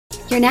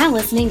You're now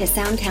listening to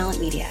Sound Talent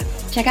Media.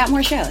 Check out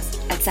more shows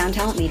at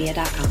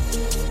soundtalentmedia.com.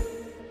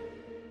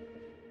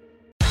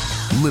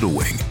 Little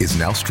Wing is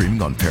now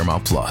streaming on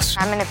Paramount Plus.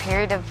 I'm in a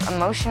period of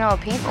emotional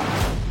upheaval.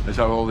 Is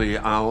that all the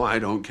I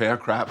don't care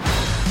crap?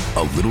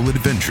 A little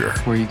adventure.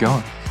 Where are you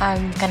going?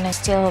 I'm gonna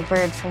steal a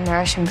bird from the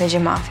Russian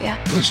pigeon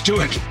mafia. Let's do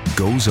it.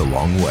 Goes a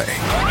long way.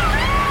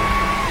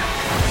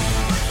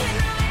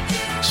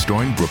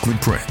 Starring Brooklyn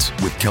Prince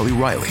with Kelly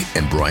Riley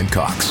and Brian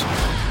Cox.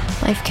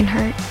 Life can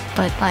hurt,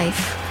 but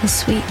life is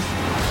sweet.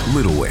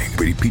 Little Wing,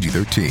 rated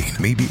PG-13,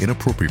 may be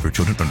inappropriate for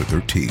children under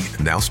 13.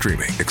 Now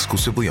streaming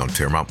exclusively on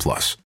Paramount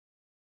Plus.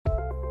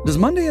 Does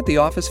Monday at the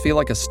office feel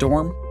like a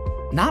storm?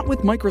 Not with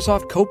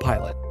Microsoft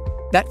Copilot.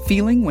 That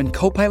feeling when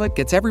Copilot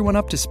gets everyone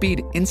up to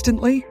speed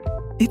instantly?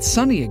 It's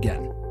sunny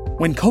again.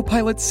 When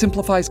Copilot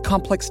simplifies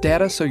complex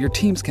data so your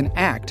teams can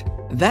act,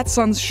 that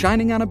sun's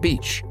shining on a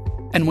beach.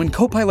 And when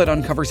Copilot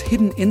uncovers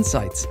hidden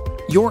insights,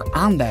 you're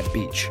on that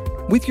beach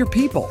with your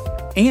people,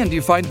 and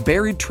you find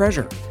buried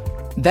treasure.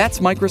 That's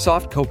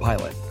Microsoft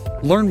Copilot.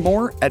 Learn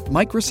more at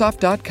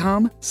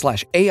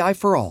Microsoft.com/AI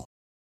for all.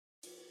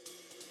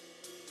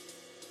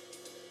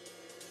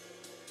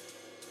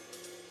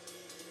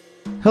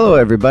 Hello,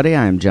 everybody.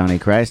 I'm Johnny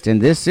Christ,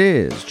 and this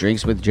is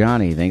Drinks with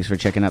Johnny. Thanks for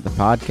checking out the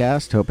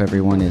podcast. Hope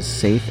everyone is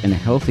safe and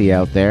healthy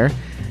out there.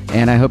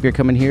 And I hope you're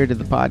coming here to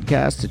the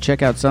podcast to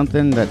check out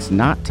something that's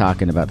not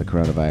talking about the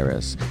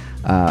coronavirus.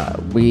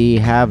 We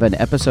have an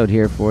episode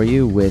here for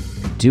you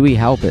with Dewey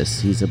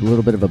Halpaus. He's a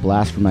little bit of a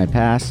blast from my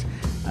past.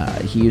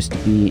 He used to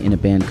be in a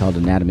band called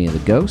Anatomy of the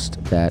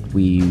Ghost that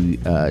we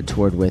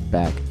toured with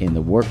back in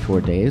the Warped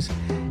Tour days,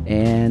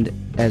 and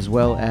as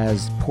well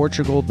as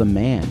Portugal the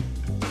Man.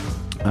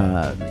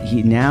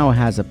 He now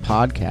has a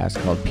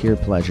podcast called Pure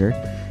Pleasure,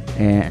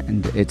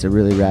 and it's a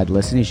really rad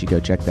listen. You should go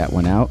check that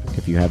one out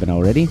if you haven't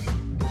already.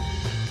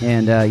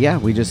 And yeah,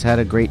 we just had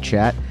a great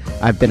chat.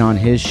 I've been on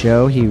his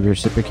show. He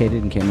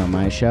reciprocated and came on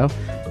my show,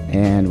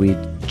 and we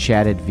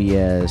chatted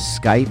via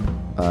Skype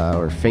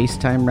or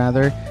FaceTime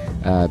rather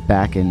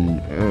back in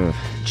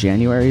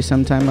January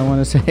sometime, I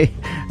want to say.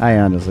 I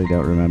honestly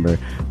don't remember,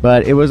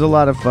 but it was a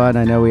lot of fun.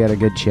 I know we had a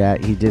good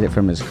chat. He did it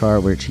from his car,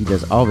 which he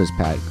does all of his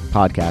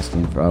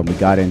podcasting from. We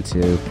got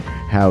into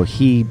how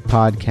he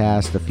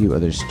podcasts, a few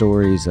other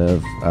stories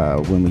of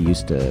when we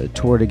used to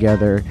tour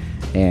together,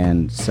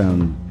 and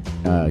some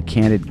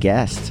candid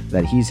guests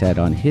that he's had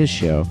on his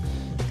show.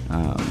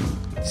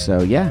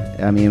 So yeah,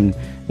 I mean,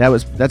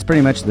 that's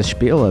pretty much the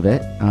spiel of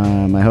it.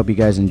 I hope you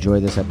guys enjoy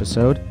this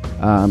episode,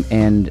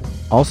 and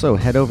also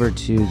head over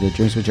to the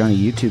Drinks with Johnny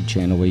YouTube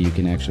channel where you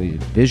can actually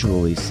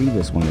visually see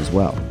this one as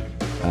well.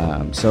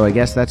 So I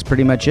guess that's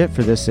pretty much it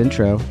for this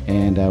intro,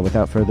 and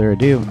without further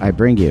ado, I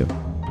bring you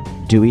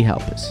Dewey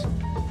Halpaus.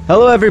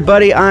 Hello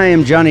everybody, I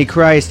am Johnny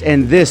Christ,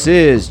 and this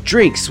is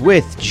Drinks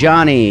with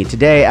Johnny.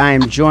 Today I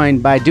am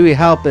joined by Dewey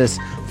Halpaus,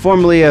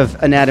 formerly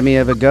of Anatomy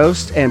of a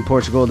Ghost and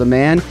Portugal the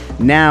Man,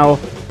 now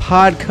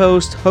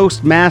podcast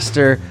host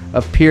master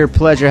of Pure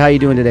Pleasure. How you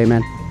doing today,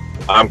 man?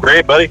 I'm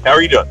great, buddy. How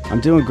are you doing?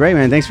 I'm doing great,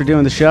 man. Thanks for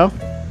doing the show.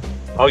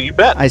 Oh, you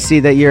bet. I see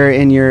that you're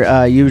in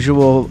your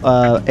usual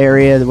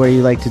area where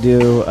you like to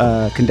do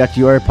conduct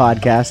your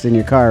podcast in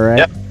your car, right?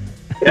 Yep.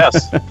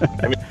 Yes.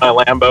 I'm in my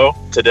Lambo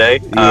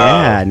today.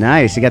 Yeah,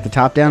 nice. You got the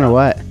top down or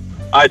what?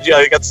 I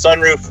got the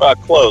sunroof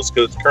closed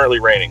because it's currently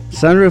raining.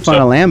 Sunroof on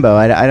a Lambo?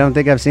 I don't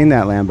think I've seen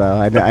that Lambo.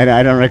 I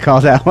don't recall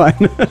that one.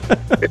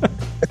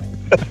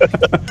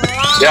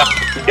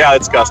 Yeah,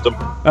 it's custom.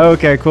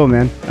 Okay, cool,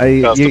 man.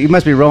 You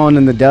must be rolling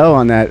in the dough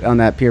on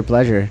that Pure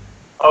Pleasure.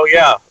 Oh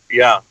yeah,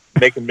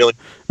 making millions.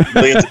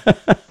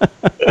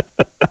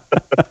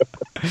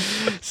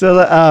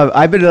 So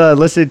I've been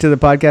listening to the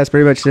podcast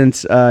pretty much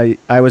since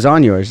I was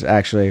on yours.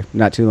 Actually,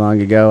 not too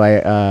long ago,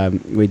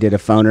 we did a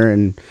phoner,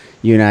 and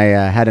you and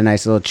I had a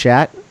nice little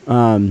chat.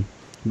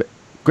 But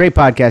great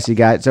podcast you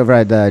got. It's over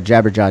at the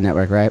Jabberjaw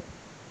Network, right?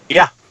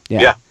 Yeah.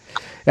 Yeah,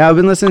 I've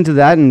been listening to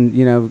that, and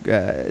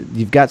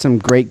you've got some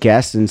great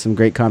guests and some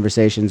great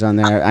conversations on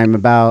there.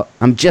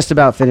 I'm just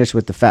about finished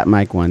with the Fat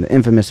Mike one, the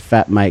infamous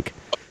Fat Mike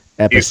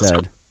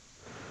episode.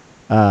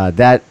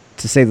 That,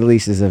 to say the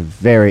least, is a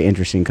very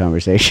interesting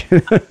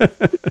conversation.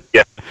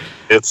 Yeah,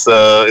 it's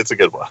a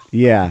good one.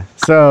 Yeah.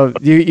 So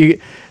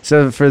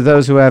so for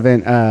those who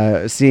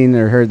haven't seen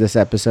or heard this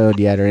episode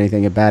yet or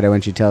anything about it, why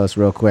don't you tell us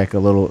real quick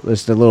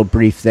just a little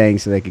brief thing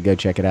so they could go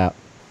check it out.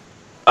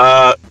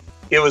 I've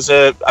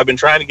been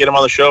trying to get him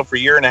on the show for a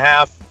year and a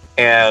half,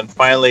 and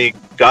finally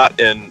got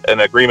an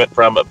agreement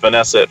from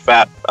Vanessa at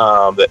Fat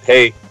that,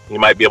 hey, you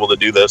might be able to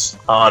do this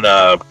on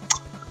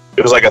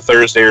it was like a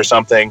Thursday or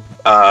something,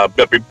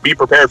 but be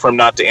prepared for him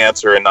not to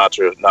answer and not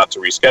to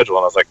reschedule. And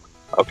I was like,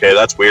 okay,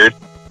 that's weird.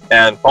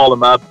 And called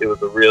him up. It was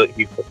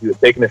he was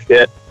taking a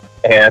shit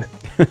and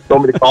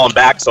told me to call him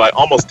back. So I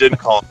almost didn't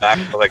call him back.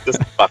 I was like, this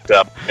is fucked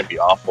up. It's gonna be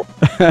awful.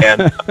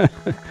 And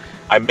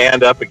I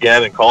manned up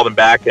again and called him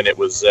back, and it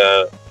was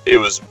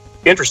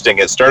interesting.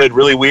 It started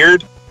really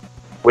weird,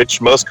 which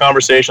most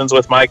conversations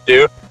with Mike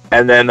do,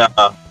 and then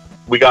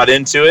we got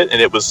into it,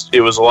 and it was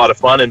a lot of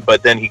fun.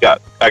 But then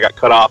I got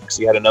cut off because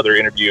he had another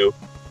interview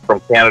from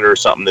Canada or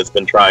something that's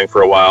been trying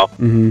for a while.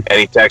 Mm-hmm. And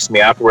he texted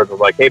me afterwards and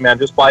was like, "Hey man,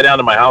 just fly down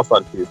to my house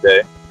on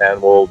Tuesday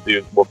and we'll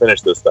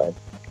finish this thing."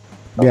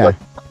 I was Yeah. like,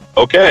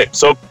 okay.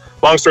 So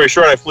long story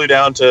short, I flew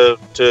down to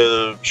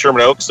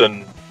Sherman Oaks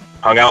and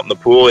hung out in the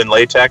pool in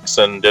latex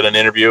and did an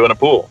interview in a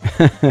pool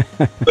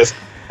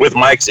with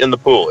mics in the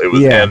pool. It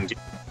was and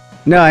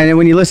No, and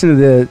when you listen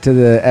to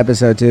the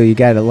episode too, you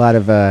got a lot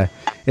of.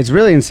 It's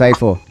really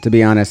insightful, to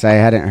be honest. I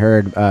hadn't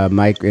heard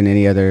Mike in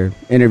any other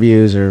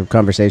interviews or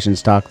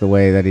conversations talk the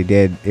way that he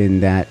did in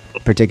that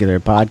particular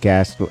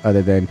podcast.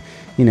 Other than,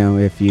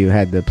 if you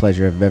had the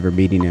pleasure of ever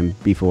meeting him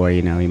before,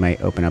 he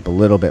might open up a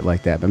little bit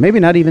like that, but maybe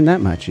not even that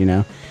much.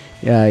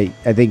 I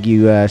think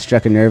you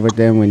struck a nerve with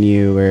them when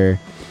you were.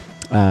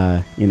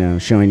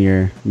 Showing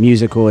your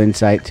musical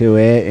insight to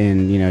it,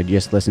 and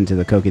just listen to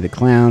the Cokie the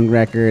Clown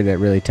record that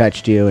really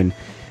touched you, and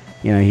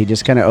he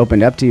just kind of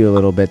opened up to you a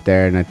little bit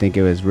there, and I think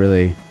it was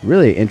really,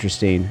 really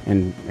interesting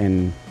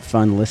and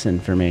fun listen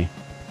for me.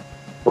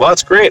 Well,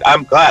 that's great.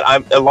 I'm glad.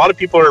 A lot of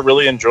people are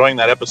really enjoying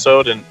that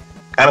episode and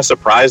kind of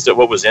surprised at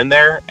what was in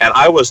there, and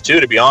I was too,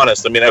 to be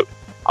honest. I mean,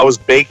 I was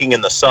baking in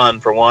the sun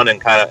for one,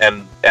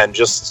 and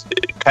just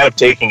kind of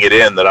taking it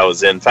in that I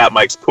was in Fat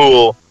Mike's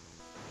pool.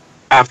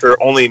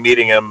 After only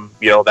meeting him,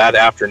 that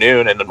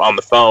afternoon and on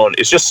the phone,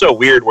 it's just so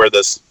weird where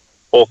this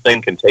whole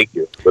thing can take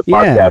you with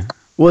podcasts.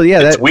 Well,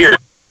 yeah, it's weird.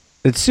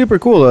 It's super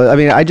cool. I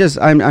mean,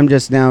 I'm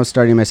just now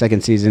starting my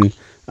second season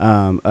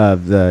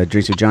of the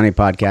Drinks with Johnny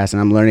podcast,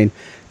 and I'm learning.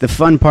 The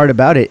fun part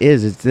about it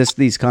is it's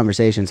these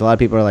conversations. A lot of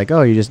people are like,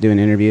 "Oh, you're just doing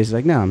interviews." It's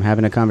like, no, I'm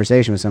having a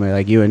conversation with somebody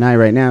like you and I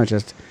right now. It's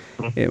just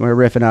we're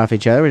riffing off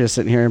each other. We're just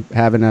sitting here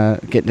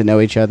getting to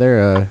know each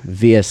other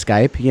via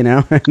Skype,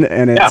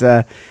 and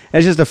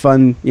it's just a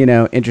fun,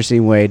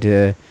 interesting way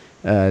to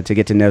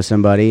get to know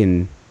somebody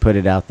and put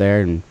it out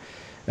there. And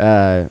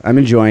I'm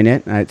enjoying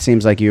it. It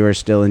seems like you are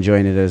still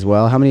enjoying it as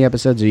well. How many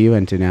episodes are you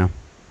into now?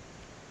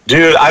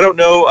 Dude, I don't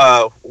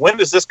know. When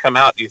does this come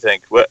out, do you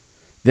think? What?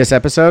 This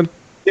episode?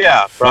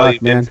 Yeah, probably.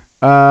 Fuck,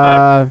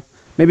 man.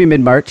 Maybe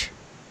mid-March.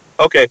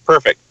 Okay,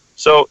 perfect.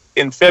 So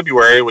in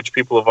February, which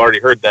people have already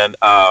heard then,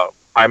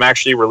 I'm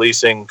actually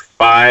releasing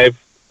 5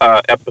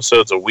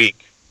 episodes a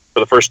week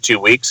for the first 2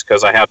 weeks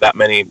because I have that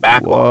many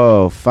backlog.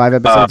 Whoa, 5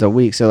 episodes a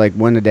week. So like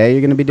one a day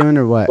you're going to be doing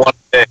or what? One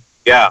a day,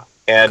 yeah.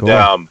 And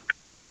cool.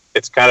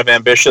 It's kind of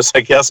ambitious,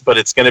 I guess, but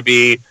it's going to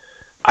be,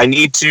 I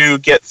need to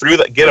get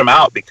them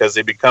out because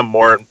they become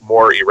more and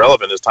more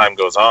irrelevant as time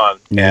goes on.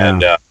 Yeah.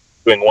 And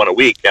doing one a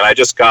week. And I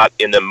just got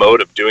in the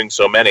mode of doing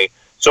so many.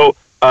 So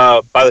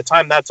by the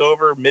time that's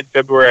over,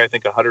 mid-February, I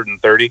think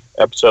 130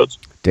 episodes.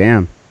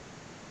 Damn.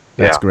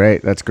 That's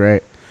great. That's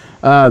great.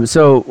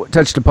 So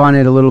touched upon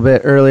it a little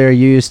bit earlier.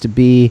 You used to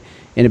be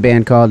in a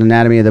band called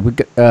Anatomy of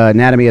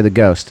the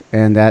Ghost,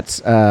 and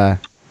that's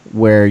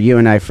where you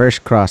and I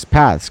first crossed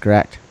paths,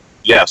 correct?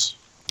 Yes.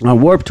 On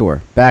Warped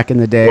Tour, back in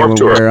the day when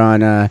we were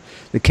on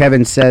the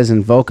Kevin Says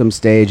and Volcom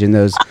stage, and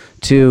those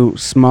 2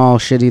 small,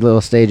 shitty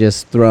little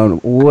stages thrown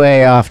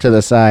way off to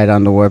the side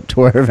on the Warped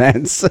Tour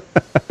events.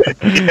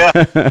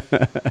 Yeah.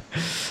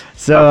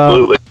 So,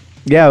 absolutely.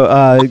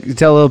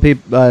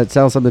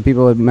 Tell some of the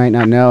people who might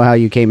not know how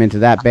you came into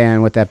that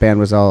band, what that band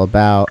was all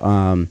about,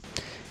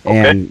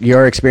 and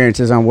your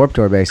experiences on Warped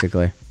Tour,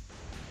 basically.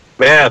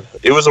 Man,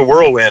 it was a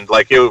whirlwind.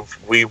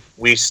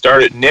 We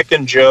started. Nick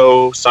and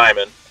Joe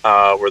Simon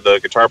were the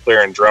guitar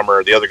player and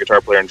drummer. The other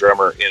guitar player and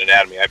drummer in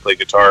Anatomy. I played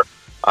guitar,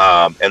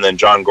 and then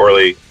John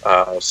Gorley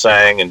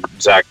sang, and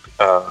Zach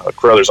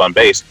Carruthers on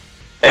bass.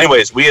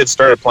 Anyways, we had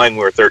started playing when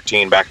we were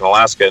 13 back in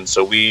Alaska, and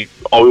so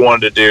all we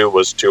wanted to do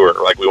was tour.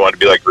 Like, we wanted to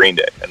be like Green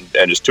Day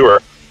and just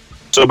tour.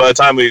 So by the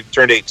time we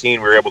turned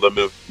 18, we were able to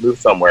move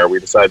somewhere. We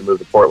decided to move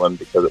to Portland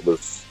because it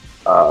was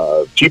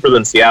cheaper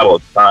than Seattle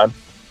at the time,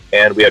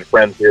 and we had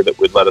friends here that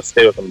would let us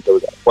stay with them until we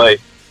got a place.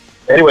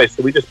 Anyway,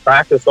 so we just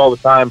practiced all the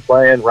time,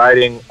 playing,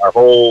 writing. Our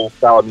whole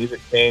style of music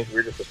changed. We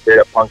were just a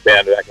straight-up punk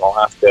band back in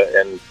Alaska,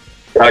 and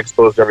got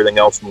exposed to everything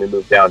else when we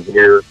moved down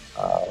here.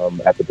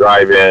 At the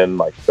drive-in,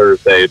 like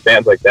Thursday,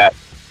 bands like that,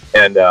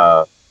 and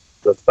the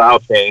style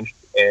changed,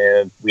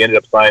 and we ended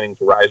up signing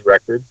to Rise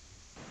Records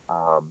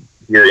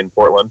here in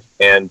Portland.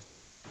 And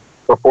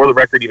before the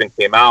record even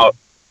came out,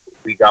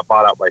 we got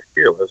bought out by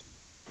Fearless,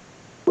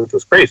 which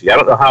was crazy. I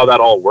don't know how that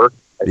all worked.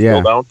 I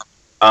still don't.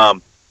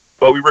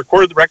 But we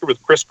recorded the record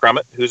with Chris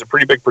Crummett, who's a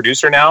pretty big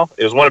producer now.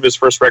 It was one of his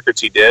first records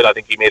he did. I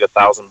think he made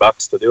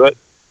 $1,000 to do it.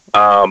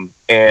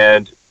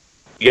 And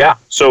yeah,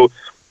 so.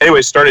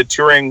 Anyway, started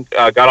touring,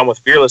 got on with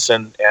Fearless,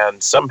 and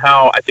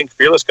somehow I think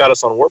Fearless got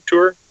us on Warped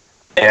Tour,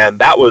 and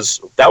that was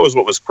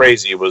what was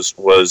crazy.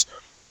 Was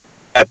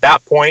at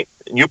that point,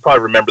 and you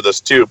probably remember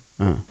this too,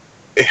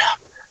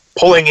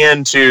 pulling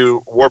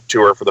into Warped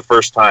Tour for the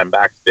first time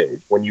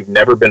backstage when you've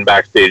never been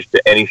backstage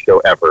to any show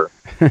ever,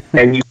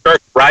 and you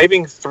start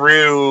driving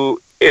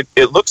through.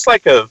 It looks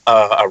like a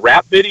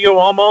rap video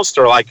almost,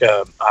 or like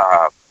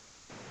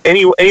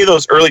any of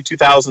those early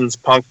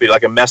 2000s punk video,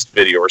 like a Mest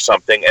video or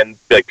something, and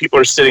like people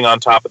are sitting on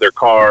top of their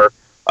car,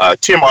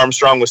 Tim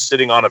Armstrong was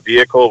sitting on a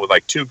vehicle with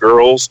like 2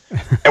 girls,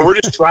 and we're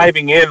just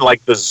driving in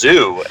like the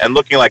zoo and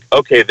looking like,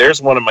 okay,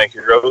 there's one of my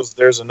heroes.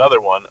 There's another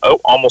one.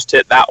 Oh, almost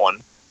hit that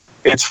one.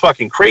 It's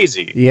fucking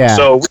crazy. Yeah.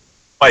 So we had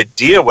no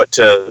idea what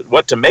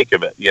to make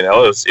of it. You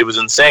know, it was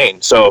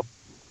insane. So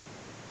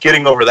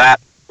getting over that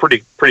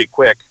pretty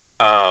quick,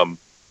 and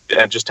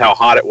just how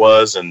hot it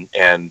was,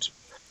 and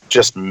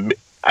just,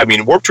 I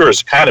mean, Warped Tour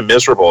is kind of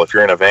miserable if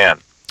you're in a van.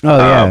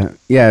 Oh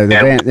yeah. The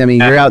van, I mean,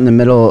 you're out in the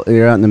middle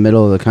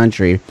of the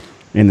country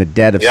in the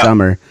dead of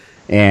summer,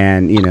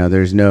 and you know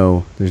there's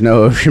no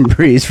ocean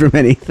breeze from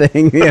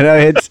anything. You know,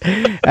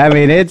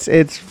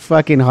 it's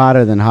fucking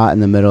hotter than hot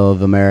in the middle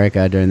of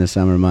America during the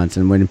summer months.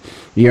 And when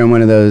you're in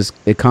one of those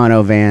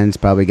econo vans,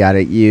 probably got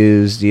it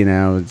used. You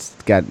know, it's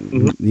got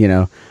you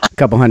know a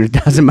couple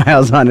 100,000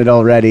 miles on it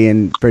already,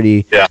 and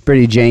pretty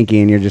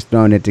janky, and you're just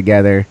throwing it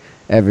together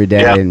every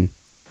day, and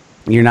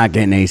you're not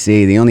getting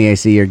AC. The only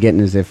AC you're getting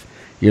is if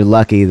you're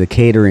lucky, the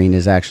catering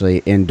is actually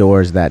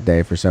indoors that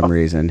day for some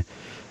reason.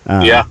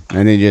 And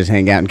then you just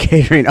hang out in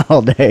catering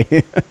all day.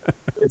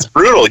 It's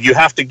brutal. You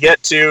have to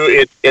get to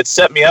it. It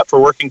set me up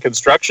for working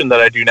construction that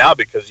I do now,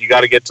 because you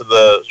got to get to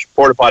the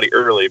porta potty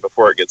early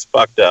before it gets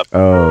fucked up.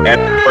 Oh,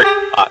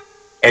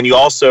 and you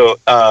also,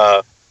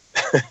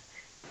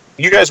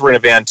 you guys were in a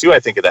van too, I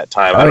think, at that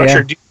time. I'm not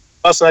sure. Did you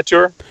bus on that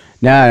tour?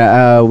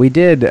 No, we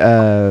did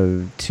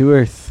 2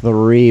 or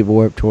 3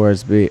 Warped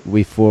Tours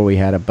before we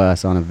had a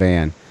bus on a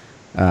van.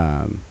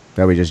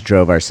 That we just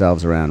drove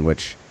ourselves around,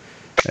 which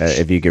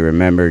if you can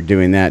remember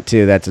doing that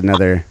too, that's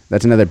another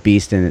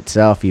beast in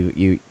itself.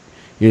 You're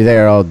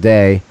there all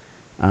day.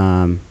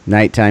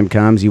 Nighttime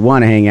comes, you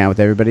want to hang out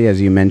with everybody,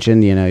 as you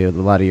mentioned. You know, a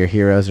lot of your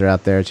heroes are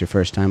out there. It's your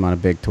first time on a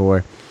big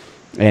tour,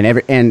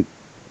 and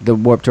the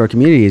Warped Tour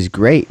community is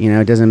great. You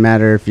know, it doesn't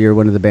matter if you're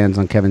one of the bands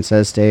on Kevin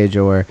Says stage,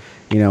 or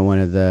you know, one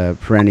of the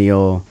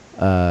perennial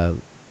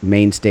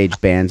main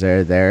stage bands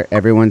are there.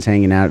 Everyone's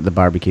hanging out at the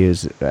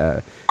barbecues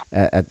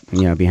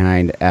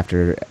behind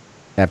after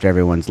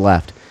everyone's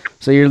left.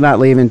 So you're not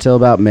leaving until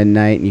about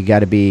midnight, and you got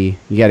to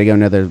go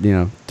another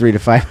 300 to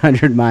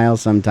 500 miles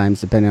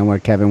sometimes, depending on where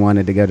Kevin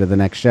wanted to go to the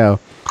next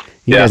show.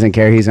 He doesn't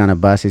care. He's on a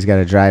bus. He's got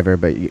a driver,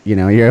 but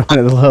you're one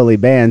of the lowly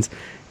bands.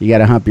 You got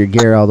to hump your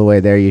gear all the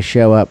way there. You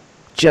show up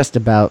just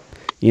about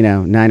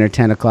 9 or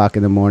 10 o'clock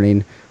in the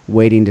morning,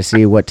 waiting to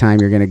see what time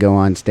you're going to go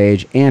on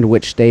stage and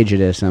which stage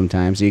it is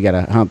sometimes. So you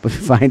got to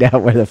find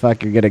out where the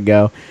fuck you're going to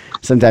go.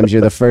 Sometimes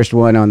you're the first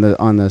one on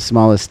the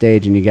smallest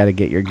stage, and you got to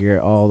get your gear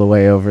all the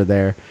way over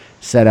there,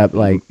 set up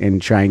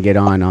and try and get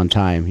on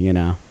time,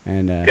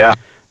 And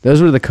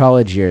those were the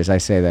college years. I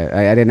say that.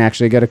 I didn't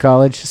actually go to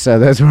college, so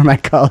those were my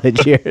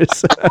college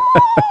years.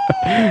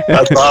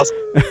 That's awesome.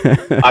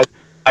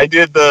 I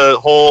did the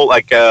whole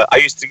I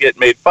used to get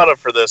made fun of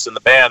for this in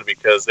the band,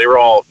 because they were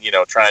all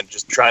trying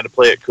to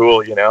play it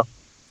cool,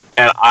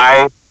 and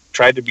I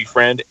tried to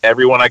befriend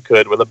everyone I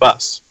could with a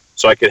bus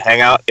so I could hang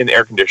out in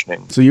air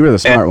conditioning. So you were the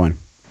smart one.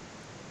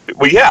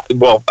 Well, yeah.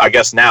 Well, I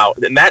guess now,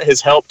 and that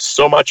has helped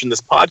so much in this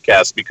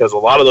podcast, because a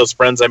lot of those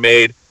friends I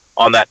made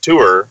on that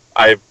tour,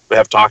 I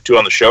have talked to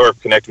on the show or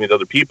connected with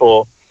other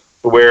people,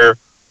 where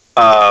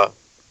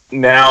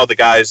now the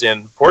guys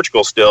in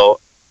Portugal still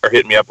are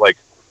hitting me up like,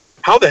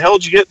 how the hell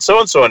did you get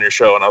so-and-so on your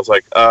show? And I was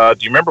like, do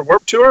you remember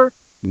Warped Tour?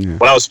 Yeah.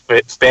 When I was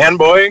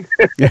fanboying?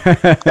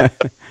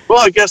 Well,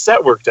 I guess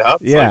that worked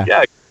out. Yeah. Like,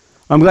 yeah.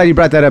 I'm glad you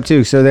brought that up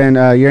too. So then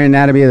you're in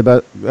Anatomy of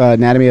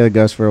the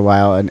Ghost for a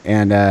while,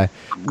 and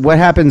what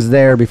happens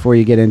there before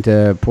you get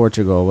into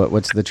Portugal?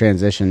 What's the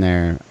transition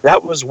there?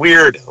 That was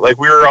weird. Like,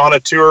 we were on a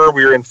tour.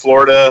 We were in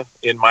Florida,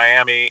 in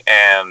Miami,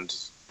 and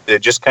they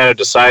just kind of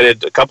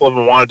decided, a couple of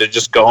them wanted to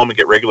just go home and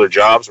get regular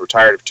jobs. We're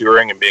tired of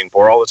touring and being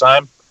poor all the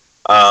time.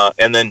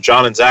 And then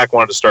John and Zach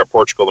wanted to start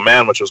Portugal the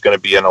Man, which was going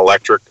to be an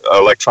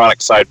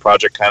electronic side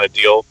project kind of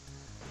deal.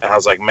 And I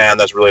was like, man,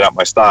 that's really not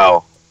my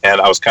style. And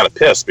I was kind of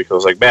pissed, because I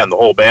was like, man, the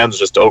whole band's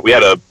just, we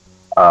had a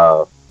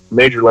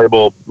major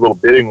label little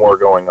bidding war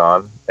going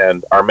on.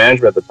 And our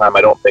management at the time,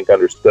 I don't think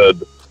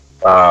understood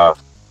the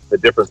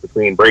difference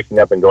between breaking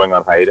up and going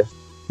on hiatus.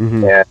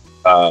 Mm-hmm. And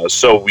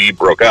so we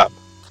broke up,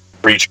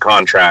 reached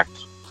contract.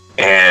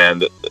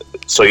 And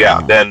so,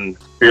 then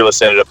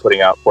Fearless ended up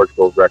putting out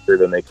Portugal's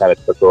record, and they kind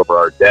of took over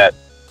our debt.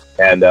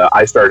 And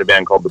I started a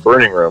band called The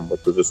Burning Room,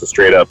 which was just a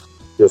straight up,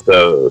 just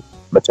a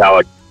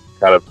metallic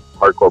kind of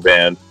hardcore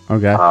band.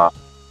 Okay.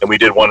 And we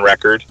did one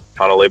record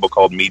on a label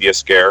called Media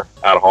Scare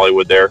out of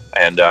Hollywood there.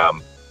 And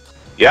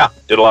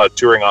did a lot of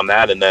touring on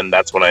that. And then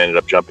that's when I ended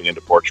up jumping into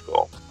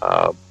Portugal,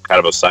 kind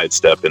of a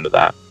sidestep into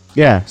that.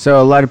 Yeah.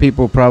 So a lot of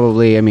people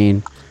probably,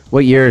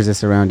 what year is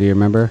this around? Do you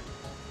remember?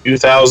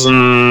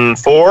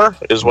 2004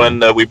 is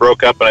when we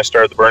broke up, and I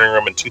started The Burning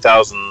Room in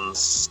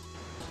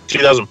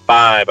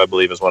 2005, I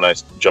believe, is when I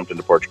jumped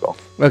into Portugal.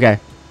 Okay.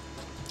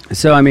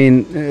 So,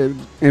 and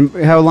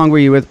how long were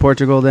you with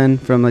Portugal then,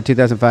 from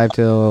 2005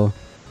 till?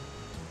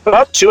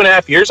 About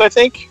 2.5 years, I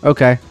think.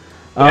 Okay.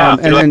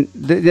 And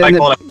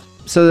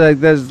so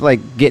there's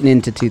getting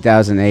into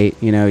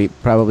 2008,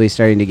 Portugal's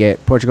starting to get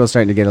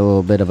a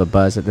little bit of a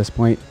buzz at this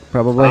point,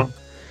 probably.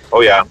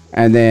 Oh, yeah.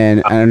 And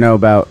then, I don't know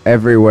about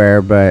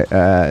everywhere, but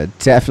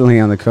definitely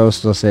on the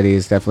coastal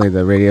cities, definitely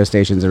the radio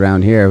stations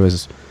around here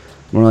was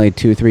we're only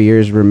 2-3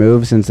 years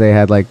removed since they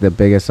had like the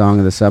biggest song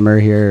of the summer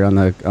here on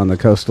the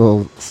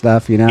coastal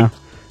stuff, you know.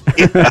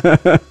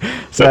 Yeah.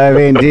 So I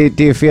mean,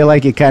 do you feel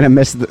like you kind of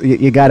missed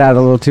you got out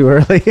a little too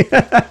early? The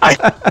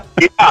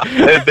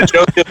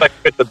joke is like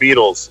with the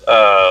Beatles.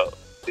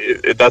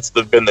 That's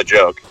been the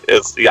joke.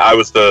 I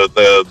was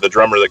the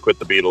drummer that quit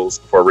the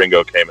Beatles before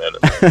Ringo came in.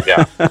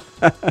 Yeah.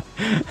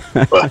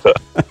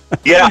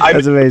 I'm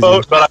in the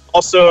boat, but I'm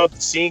also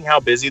seeing how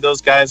busy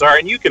those guys are,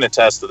 and you can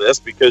attest to this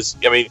because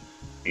I mean,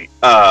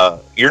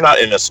 you're not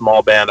in a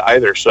small band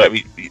either. So I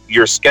mean,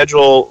 your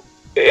schedule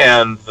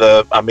and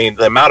the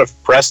amount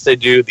of press they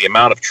do, the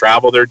amount of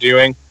travel they're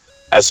doing,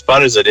 as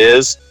fun as it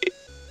is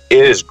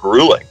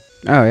grueling.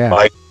 Oh yeah,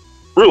 like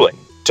grueling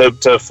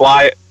to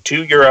fly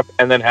to Europe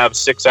and then have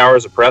 6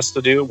 hours of press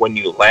to do when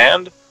you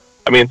land.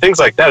 I mean, things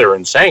like that are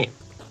insane.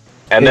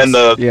 And then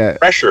the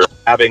pressure of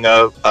having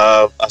a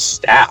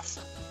staff.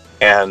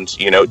 And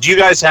do you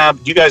guys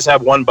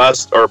have one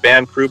bus or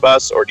band crew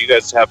bus, or do you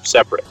guys have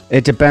separate?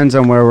 It depends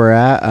on where we're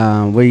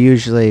at. We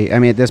usually, I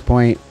mean, at this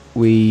point,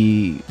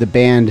 the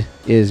band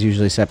is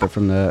usually separate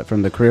from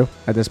the crew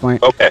at this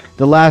point. Okay.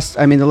 The last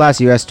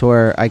U.S.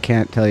 tour, I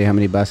can't tell you how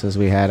many buses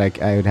we had.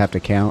 I would have to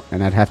count,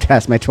 and I'd have to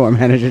ask my tour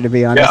manager, to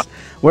be honest. Yeah.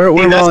 We're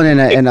rolling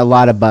in a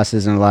lot of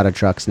buses and a lot of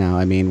trucks now.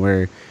 I mean,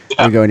 we're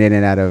going in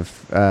and out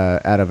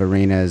of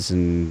arenas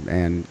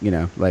and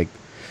like.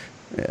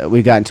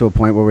 We've gotten to a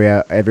point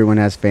where everyone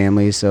has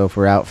families, so if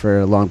we're out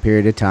for a long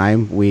period of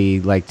time, we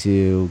like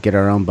to get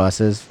our own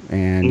buses,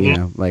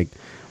 and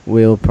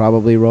we'll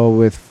probably roll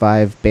with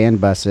 5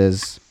 band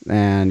buses,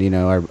 and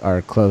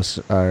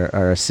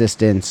our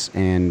assistants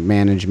and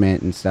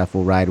management and stuff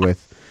will ride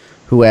with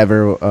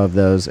whoever of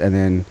those, and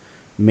then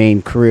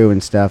main crew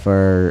and stuff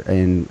are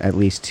in at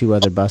least 2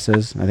 other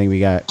buses. I think we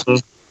got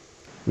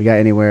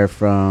anywhere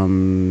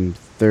from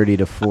 30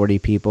 to 40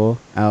 people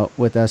out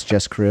with us,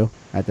 just crew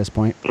at this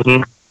point.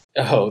 Mm-hmm.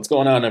 Oh, what's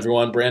going on,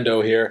 everyone?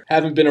 Brando here.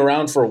 Haven't been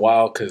around for a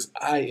while because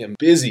I am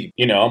busy.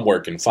 I'm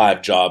working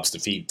 5 jobs to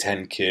feed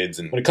 10 kids,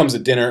 and when it comes to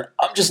dinner,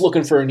 I'm just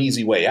looking for an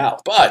easy way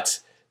out. But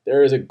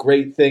there is a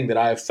great thing that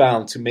I have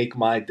found to make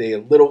my day a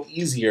little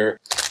easier.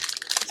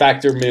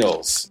 Factor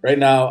Meals. Right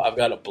now, I've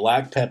got a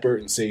black pepper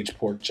and sage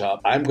pork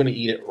chop. I'm going to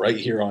eat it right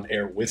here on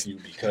air with you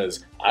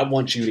because I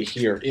want you to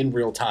hear in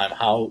real time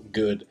how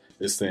good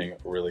this thing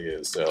really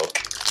is. So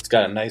it's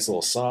got a nice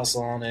little sauce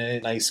on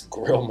it, nice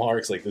grill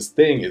marks. Like, this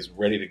thing is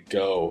ready to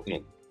go.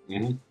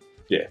 Mm-hmm.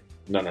 Yeah.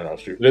 No.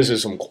 This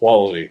is some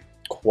quality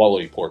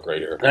pork right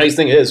here. The nice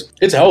thing is,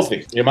 it's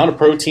healthy. The amount of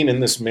protein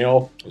in this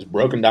meal is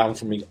broken down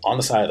for me on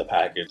the side of the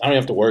package. I don't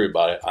have to worry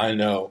about it. I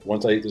know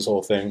once I eat this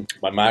whole thing,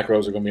 my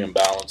macros are going to be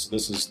imbalanced.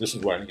 This is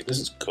what I need. This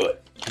is good.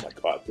 Oh my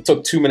God. It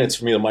took 2 minutes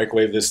for me to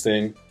microwave this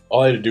thing.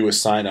 All I had to do was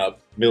sign up.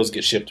 Meals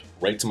get shipped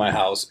right to my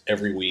house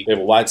every week. They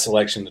have a wide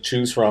selection to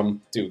choose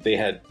from. Dude, they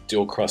had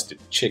dual crusted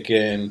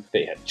chicken.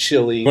 They had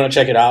chili. You want to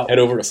check it out? Head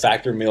over to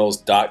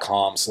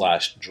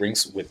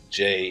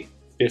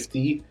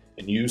factormeals.com/drinkswithj50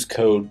 and use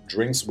code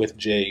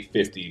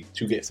drinkswithj50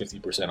 to get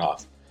 50%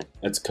 off.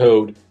 That's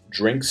code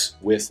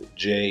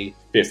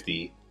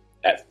drinkswithj50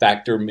 at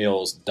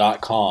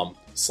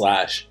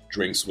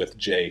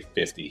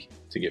factormeals.com/drinkswithj50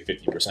 to get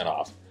 50%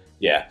 off.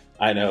 Yeah,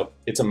 I know,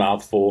 it's a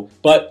mouthful,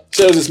 but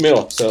so is this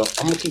meal. So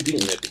I'm going to keep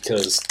eating it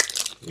because,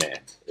 man,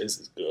 this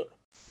is good.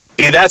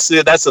 Yeah, that's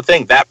the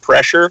thing. That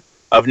pressure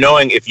of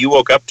knowing if you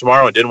woke up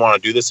tomorrow and didn't want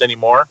to do this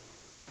anymore,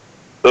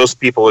 those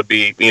people would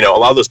be, a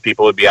lot of those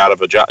people would be out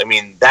of a job. I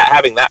mean,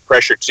 having that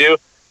pressure too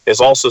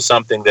is also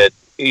something that,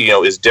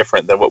 is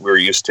different than what we were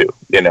used to,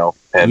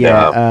 And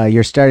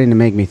you're starting to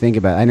make me think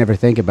about it. I never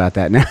think about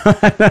that now.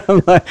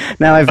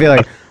 Now I feel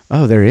like,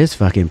 oh, there is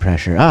fucking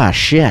pressure. Ah,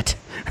 shit.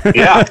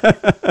 Yeah,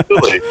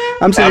 absolutely.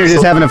 I'm sitting here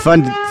just having a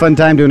fun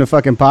time doing a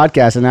fucking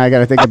podcast, and now I got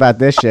to think about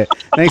this shit.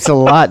 Thanks a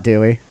lot,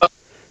 Dewey.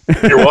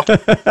 You're welcome.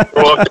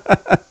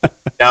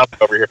 Down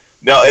over here.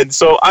 No, and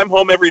so I'm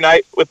home every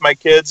night with my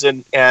kids,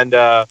 and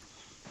doing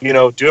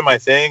my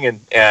thing,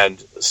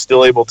 and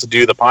still able to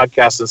do the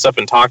podcast and stuff,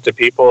 and talk to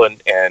people,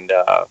 and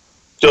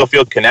still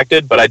feel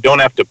connected. But I don't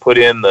have to put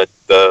in the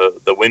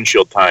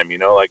windshield time.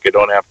 Like, I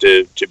don't have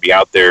to be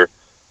out there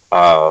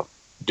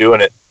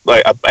doing it.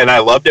 Like, and I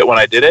loved it when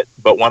I did it,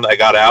 but when I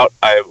got out,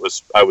 I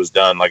was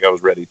done. Like, I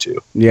was ready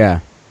to. Yeah,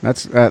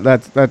 that's. I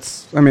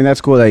mean,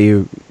 that's cool that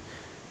you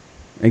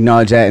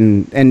acknowledge that,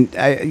 and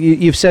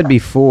you've said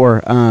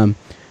before that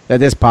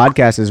this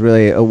podcast is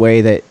really a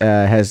way that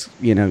has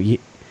you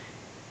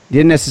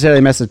didn't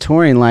necessarily miss the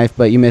touring life,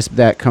 but you missed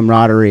that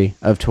camaraderie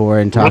of tour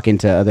and talking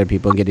to other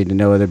people and getting to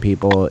know other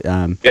people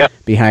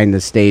behind the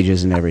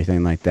stages and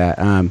everything like that.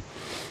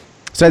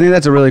 So I think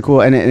that's a really cool,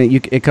 and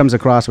it comes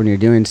across when you're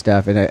doing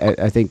stuff, and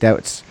I think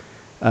that's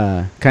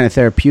kind of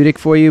therapeutic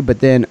for you. But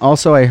then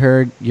also I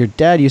heard your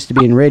dad used to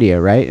be in radio,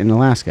 right, in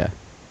Alaska?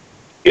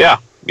 Yeah,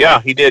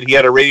 he did. He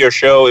had a radio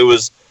show. It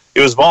was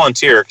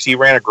volunteer because he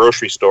ran a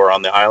grocery store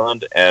on the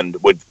island, and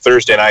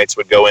Thursday nights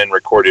would go in and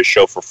record his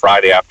show for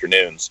Friday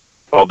afternoons.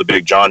 called The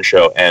Big John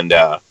Show. And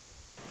I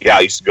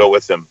used to go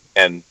with him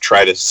and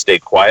try to stay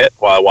quiet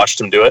while I watched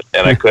him do it,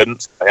 and I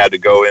couldn't. I had to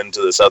go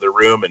into this other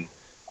room, and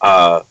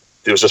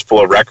it was just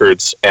full of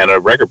records and a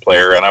record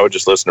player, and I would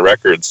just listen to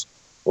records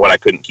when I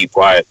couldn't keep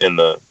quiet in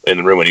the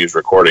room when he was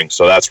recording.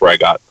 So that's where I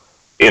got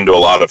into a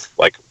lot of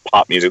like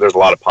pop music. There's a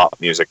lot of pop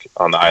music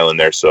on the island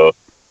there, so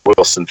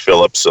Wilson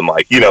Phillips and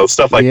like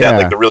stuff like that,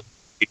 like the really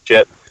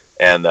shit.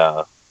 And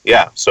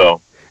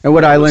so. And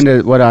what island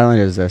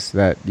is this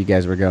that you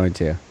guys were going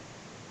to?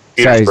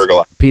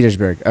 Petersburg.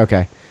 Petersburg.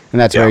 Okay, and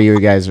that's where you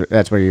guys.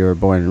 That's where you were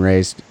born and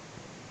raised.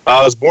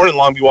 I was born in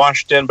Longview,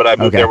 Washington, but I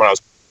moved there when I was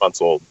 6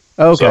 months old.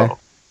 Okay, so,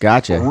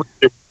 gotcha.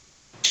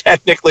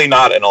 Technically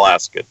not an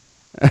Alaskan.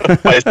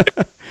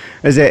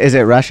 Is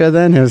it Russia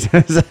then? Is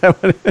that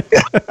what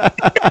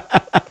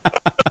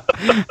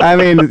I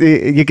mean,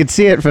 you could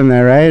see it from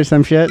there, right? Or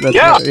some shit.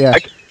 Yeah.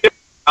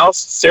 House.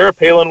 Sarah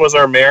Palin was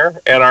our mayor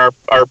and our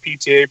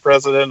PTA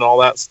president and all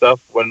that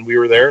stuff when we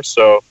were there.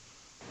 So,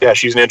 yeah,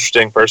 she's an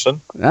interesting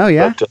person. Oh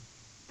yeah, but,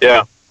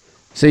 yeah.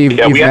 So you've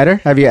met her?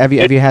 Have you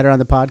had her on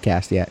the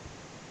podcast yet?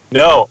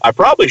 No, I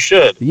probably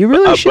should. You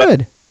really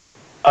should.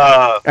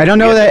 I don't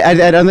know that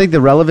I don't think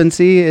the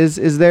relevancy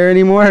is there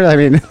anymore. I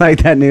mean,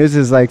 like that news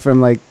is like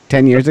from like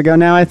 10 years ago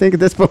now, I think at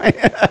this point.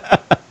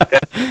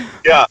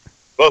 Yeah.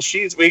 Well,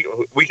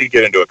 we could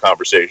get into a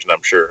conversation,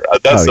 I'm sure.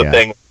 That's the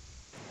thing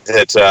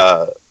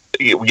that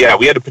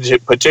we had to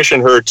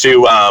petition her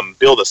to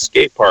build a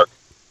skate park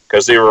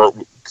because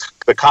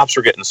the cops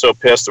were getting so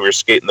pissed that we were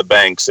skating the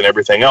banks and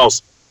everything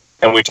else.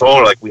 And we told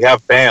her, like, we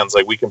have bands,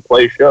 like we can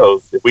play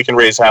shows. If we can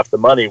raise half the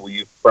money, will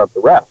you front the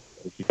rest?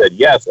 And she said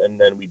yes, and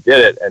then we did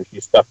it, and she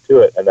stuck to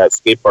it, and that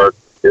skate park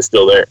is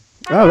still there.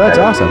 Oh, that's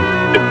awesome.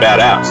 It's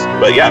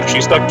badass. But yeah,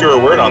 she stuck to her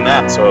word on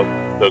that, so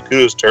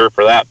kudos to her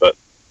for that, but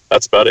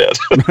that's about it.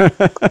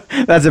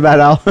 That's about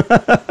all.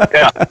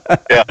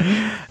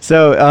 Yeah.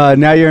 So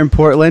now you're in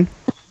Portland?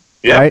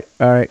 Yeah. Right?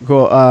 All right,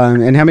 cool.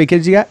 And how many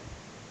kids you got?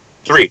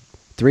 3.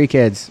 3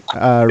 kids.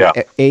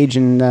 Age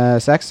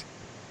and sex?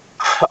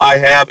 I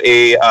have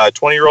a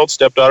 20-year-old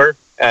stepdaughter,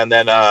 and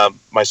then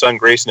my son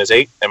Grayson is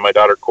 8, and my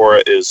daughter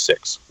Cora is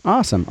 6.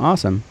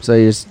 Awesome.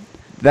 So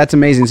that's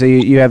amazing. So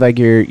you have like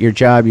your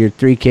job, your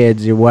 3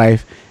 kids, your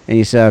wife, and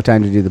you still have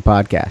time to do the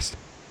podcast.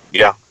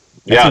 Yeah.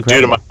 That's incredible.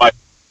 Due to my wife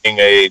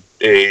being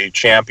a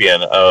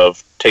champion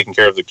of taking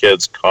care of the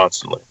kids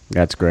constantly.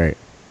 That's great.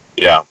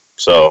 Yeah.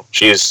 So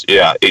she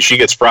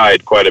gets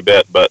fried quite a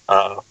bit, but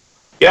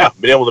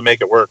been able to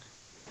make it work.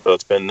 So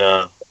it's been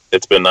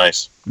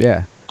nice.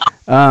 Yeah.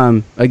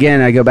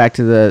 Again, I go back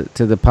to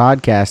the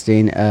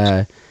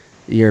podcasting.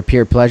 Your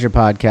Peer Pleasure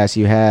podcast.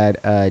 You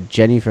had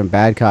Jenny from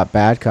Bad Cop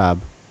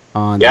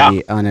on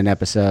an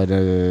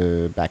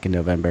episode back in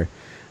November.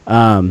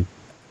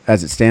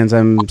 As it stands,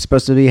 I'm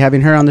supposed to be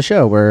having her on the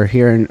show. We're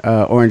here in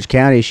Orange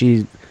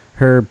County.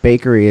 Her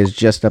bakery is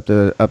just up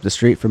the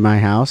street from my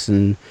house,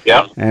 and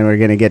we're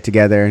gonna get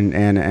together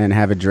and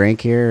have a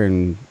drink here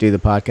and do the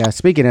podcast.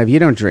 Speaking of, you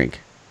don't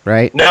drink,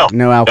 right?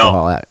 No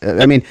alcohol.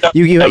 I mean,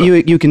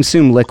 you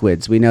consume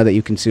liquids. We know that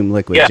you consume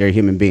liquids. Yeah. You're a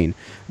human being,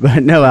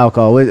 but no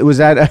alcohol. Was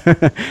that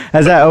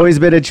has that always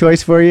been a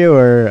choice for you,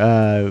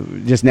 or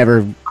just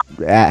never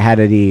had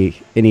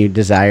any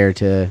desire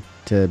to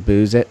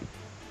booze it?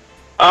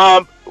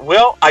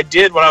 Well, I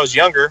did when I was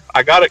younger.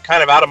 I got it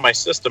kind of out of my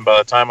system by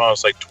the time I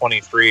was like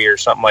 23 or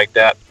something like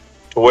that,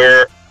 to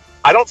where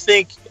I don't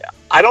think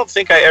I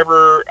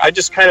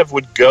just kind of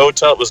would go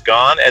till it was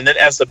gone. And then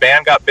as the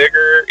band got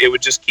bigger, it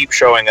would just keep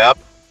showing up.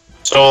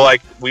 So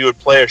like we would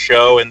play a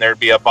show and there'd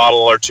be a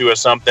bottle or 2 of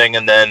something,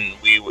 and then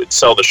we would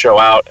sell the show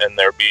out and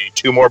there'd be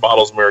 2 more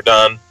bottles and we were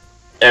done.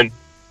 And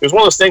it was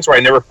one of those things where I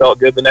never felt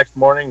good the next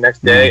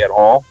day at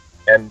all.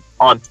 And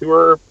on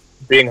tour,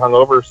 being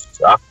hungover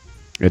sucked.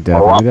 It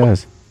definitely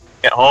does.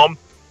 At home.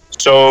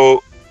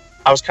 So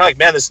I was kind of like,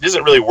 man, this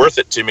isn't really worth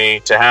it to me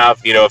to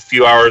have, a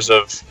few hours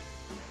of,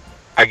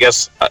 I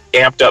guess,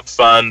 amped up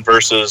fun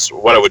versus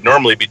what I would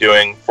normally be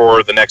doing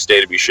for the next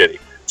day to be shitty.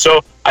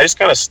 So I just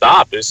kind of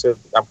stopped. I said,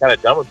 I'm kind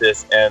of done with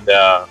this. And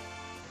that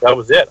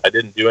was it. I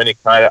didn't do any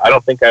I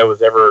don't think I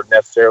was ever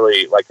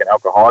necessarily like an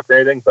alcoholic or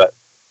anything, but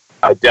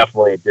I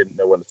definitely didn't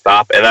know when to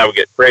stop. And I would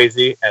get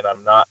crazy, and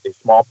I'm not a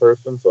small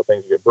person, so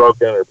things would get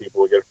broken or people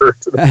would get hurt.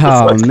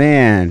 Oh,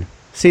 man.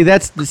 See,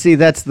 that's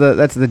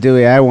the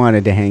Dewey I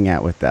wanted to hang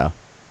out with, though.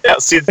 Yeah,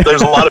 see,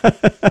 there's a lot of...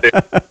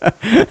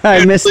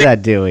 I miss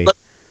that Dewey.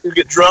 You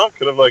get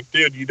drunk, and I'm like,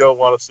 dude, you don't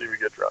want to see me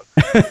get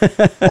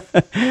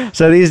drunk.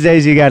 So these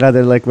days you got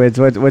other liquids.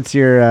 What's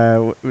you're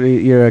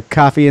a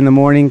coffee in the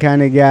morning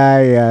kind of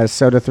guy,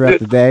 soda throughout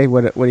the day?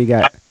 What do you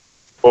got?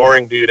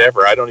 Boring dude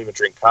ever. I don't even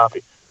drink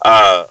coffee.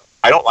 I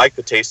don't like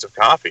the taste of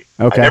coffee.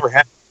 Okay. I never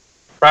had.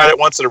 Tried it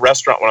once at a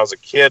restaurant when I was a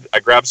kid. I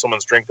grabbed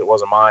someone's drink that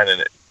wasn't mine,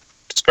 and it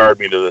scarred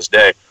me to this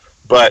day.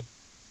 But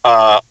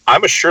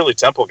I'm a Shirley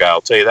Temple guy.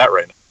 I'll tell you that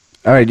right now.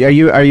 All right,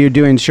 are you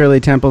doing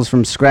Shirley Temples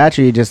from scratch,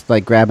 or are you just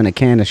like grabbing a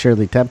can of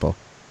Shirley Temple?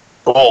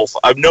 Both.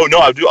 I do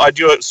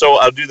it. So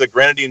I'll do the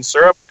grenadine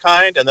syrup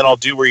kind, and then I'll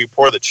do where you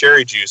pour the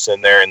cherry juice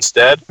in there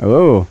instead.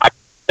 Oh. I can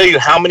tell you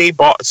how many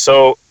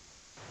so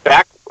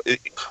back.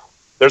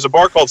 There's a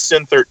bar called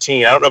Sin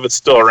 13. I don't know if it's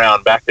still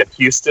around back in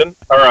Houston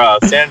or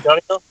San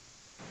Antonio.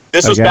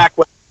 This was back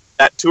when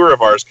that tour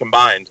of ours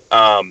combined.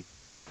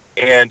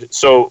 And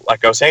so,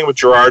 like, I was hanging with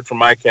Gerard from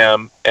My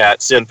Chem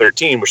at Sin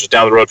 13, which is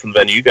down the road from the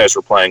venue you guys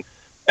were playing.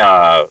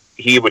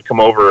 He would come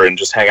over and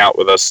just hang out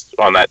with us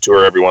on that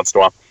tour every once in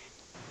a while.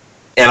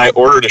 And I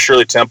ordered a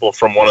Shirley Temple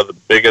from one of the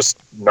biggest,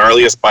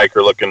 gnarliest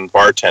biker-looking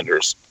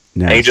bartenders.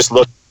 Nice. And he just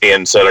looked at me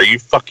and said, "Are you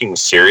fucking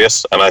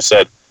serious?" And I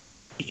said,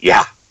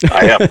 "Yeah,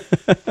 I am."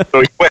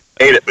 So he went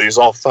and ate it, but he's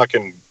all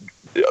fucking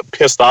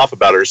pissed off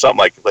about it or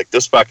something. Like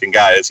this fucking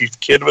guy, is he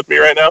kidding with me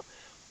right now?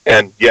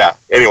 And yeah,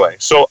 anyway,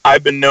 so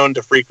I've been known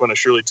to frequent a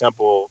Shirley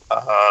Temple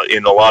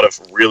in a lot of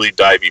really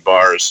divey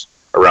bars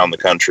around the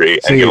country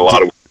and get a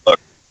lot of look.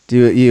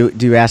 Do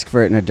you ask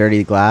for it in a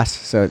dirty glass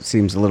so it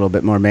seems a little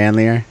bit more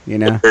manlier? You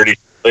know, dirty.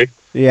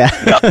 Yeah.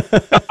 No,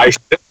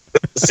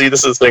 see,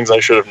 this is things I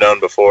should have known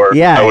before.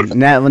 Yeah.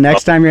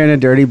 Next time you're in a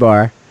dirty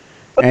bar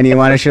and you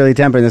want a Shirley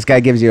Temple, and this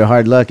guy gives you a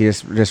hard look, you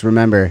just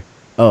remember,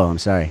 "Oh, I'm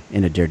sorry,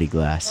 in a dirty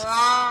glass."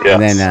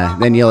 Yes.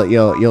 And then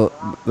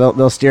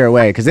they'll steer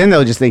away, because then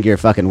they'll just think you're a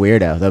fucking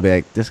weirdo. They'll be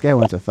like, "This guy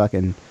wants to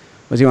fucking,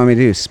 what does he want me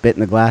to do? Spit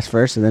in the glass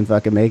first and then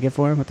fucking make it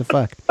for him? What the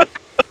fuck?"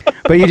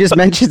 But you just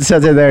mentioned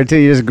something there too.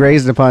 You just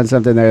grazed upon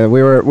something there.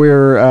 We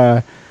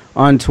were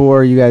on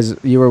tour.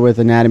 You were with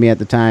Anatomy at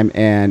the time,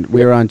 and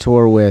we were on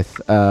tour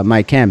with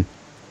My Chem.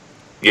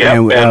 Yeah,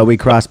 and we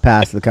crossed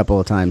paths a couple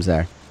of times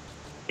there.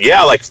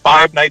 Yeah, like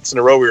 5 nights in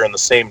a row we were in the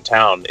same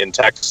town in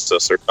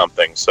Texas or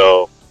something.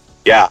 So,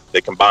 yeah,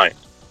 they combined.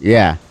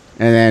 Yeah,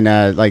 and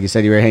then like you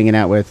said, you were hanging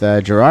out with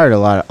Gerard a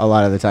lot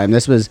of the time.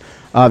 This was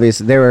obvious.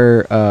 They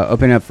were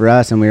opening up for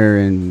us, and we were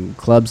in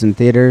clubs and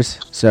theaters.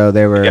 So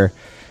they were. Yep.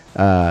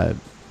 I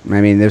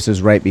mean, this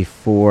was right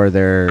before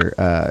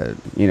their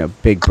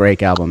big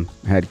break album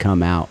had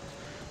come out.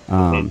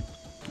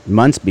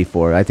 Months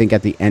before, I think,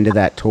 at the end of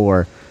that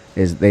tour,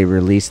 is they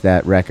released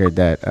that record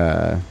that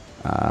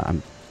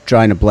I'm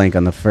trying to blank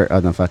on the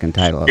fucking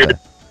title of it.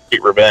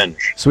 Sweet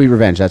Revenge. Sweet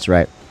Revenge, that's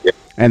right. Yep.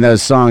 And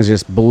those songs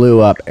just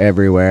blew up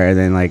everywhere, and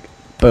then like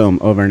boom,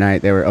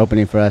 overnight they were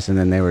opening for us, and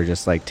then they were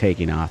just like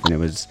taking off, and it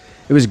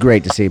was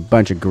great to see a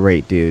bunch of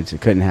great dudes.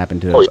 It couldn't happen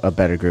to a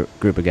better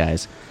group of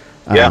guys.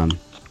 Yeah.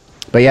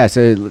 But yeah,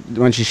 so why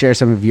don't you share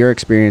some of your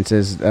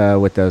experiences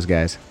with those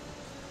guys?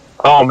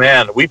 Oh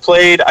man, we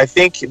played. I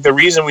think the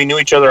reason we knew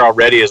each other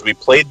already is we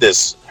played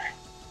this.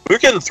 We were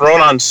getting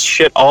thrown on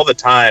shit all the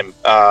time.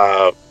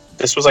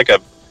 This was like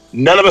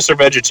none of us are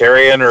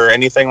vegetarian or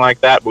anything like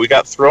that, but we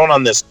got thrown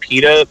on this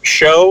PETA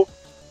show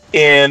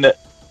in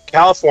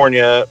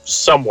California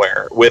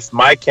somewhere with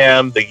My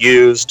Chem, The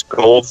Used,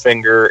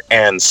 Goldfinger,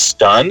 and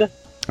Stun.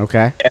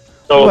 Okay. And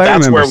so I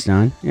that's remember where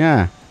Stun.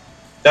 Yeah.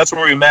 That's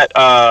where we met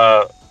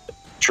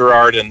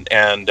Gerard and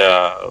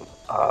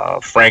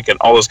Frank and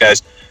all those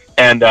guys.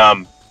 And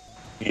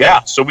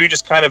so we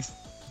just kind of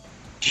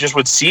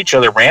would see each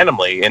other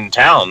randomly in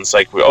towns,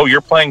 like, "Oh,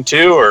 you're playing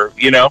too," or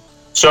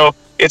So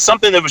it's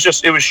something that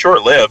was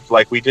short lived.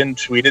 Like we didn't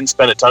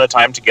spend a ton of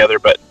time together,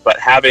 but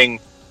having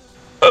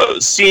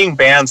seeing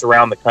bands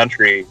around the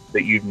country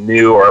that you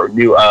knew or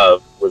knew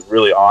of was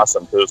really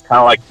awesome, because it was kind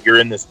of like you're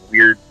in this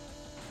weird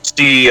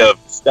sea of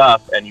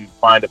stuff and you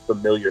find a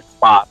familiar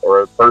spot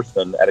or a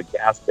person at a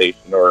gas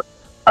station. Or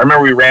I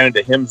remember we ran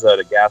into Himza at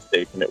a gas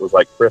station. It was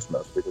like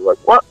Christmas. We were like,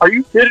 "What? Are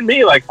you kidding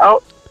me? Like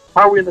how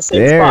are we in the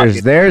same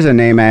spot?" There's a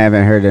name I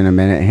haven't heard in a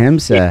minute.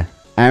 Himza. Yeah.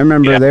 I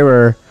remember they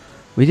were.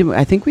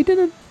 I think we did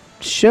a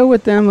show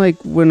with them like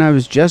when I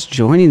was just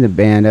joining the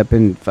band up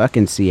in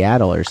fucking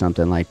Seattle or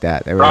something like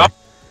that. They were.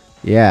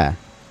 Yeah.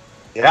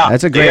 That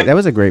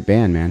was a great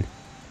band, man.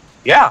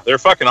 Yeah, they're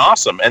fucking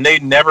awesome, and they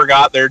never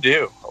got their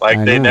due.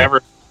 Like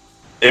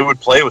they would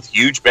play with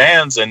huge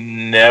bands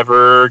and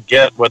never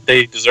get what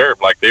they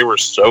deserved. Like they were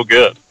so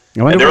good.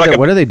 I wonder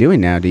what are they doing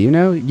now? Do you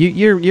know?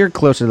 You're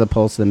closer to the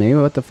pulse than me.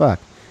 What the fuck?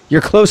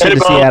 You're closer to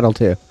Seattle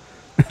too.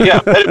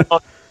 Yeah,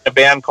 a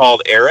band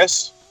called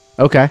Eris.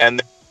 Okay. And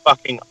they're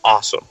fucking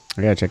awesome.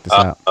 I gotta check this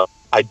out.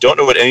 I don't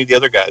know what any of the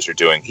other guys are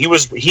doing. He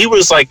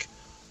was like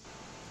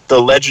the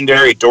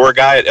legendary door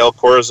guy at El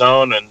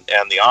Corazon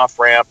and the Off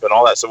Ramp and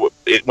all that. So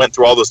it went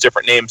through all those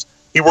different names.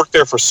 He worked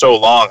there for so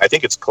long. I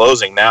think it's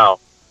closing now.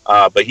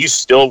 But he's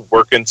still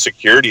working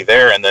security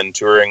there and then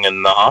touring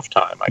in the off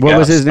time. What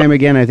was his name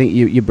again? I think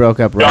you broke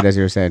up right as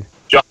you were saying.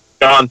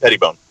 John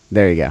Pettibone.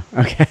 There you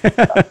go. Okay.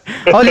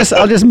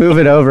 I'll just move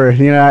it over.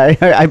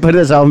 I put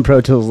this all in Pro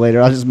Tools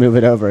later. I'll just move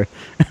it over,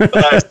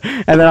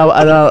 and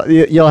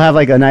then you'll have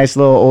like a nice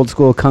little old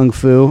school kung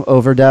fu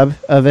overdub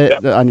of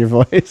it on your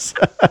voice.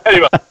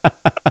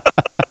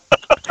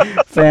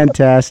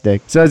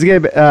 Fantastic. So let's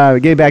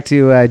get back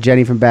to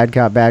Jenny from Bad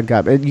Cop, Bad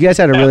Cop. You guys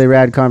had a really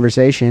rad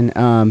conversation,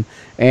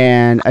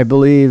 and I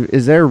believe,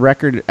 is there a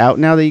record out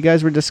now that you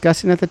guys were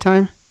discussing at the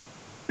time?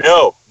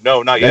 No,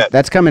 not yet.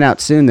 That's coming out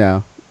soon,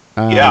 though.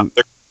 They're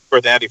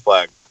with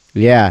Anti-Flag.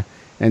 Yeah,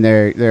 and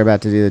they're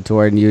about to do the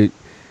tour. And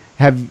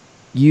have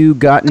you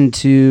gotten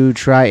to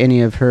try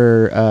any of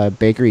her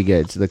bakery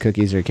goods, the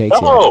cookies or cakes?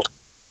 No,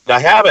 I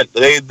haven't.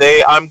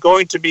 I'm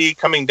going to be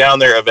coming down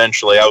there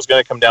eventually. I was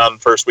going to come down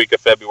first week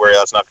of February.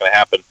 That's not going to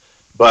happen.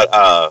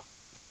 But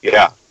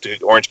yeah, to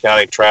Orange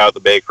County, try out the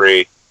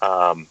bakery.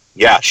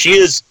 Yeah, she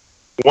is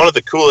one of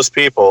the coolest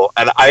people,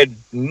 and I'd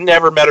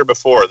never met her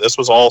before. This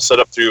was all set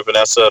up through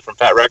Vanessa from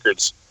Fat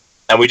Records,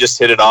 and we just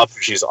hit it off.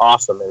 She's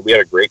awesome, and we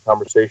had a great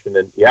conversation.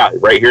 And yeah,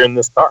 right here in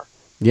this car.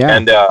 Yeah,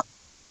 and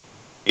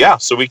yeah,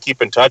 so we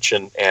keep in touch,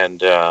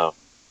 and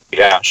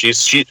yeah,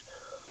 she.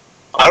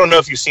 I don't know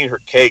if you've seen her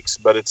cakes,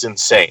 but it's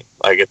insane.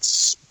 Like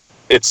it's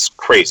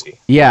crazy.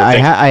 Yeah,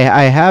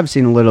 I have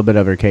seen a little bit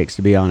of her cakes,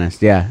 to be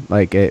honest. Yeah,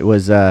 like it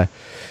was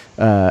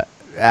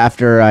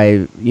after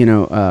I,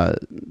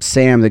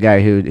 Sam, the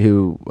guy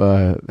who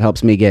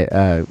helps me get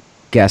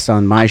guests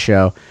on my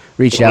show,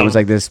 reached out and was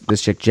like, this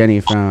chick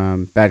Jenny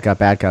from Bad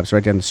Cops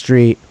right down the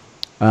street.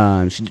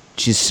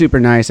 She's super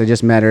nice. I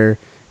just met her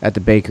at the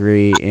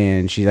bakery,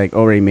 and she like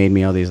already made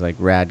me all these like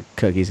rad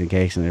cookies and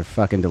cakes, and they're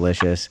fucking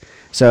delicious.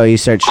 So he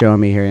started showing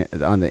me here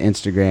on the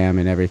Instagram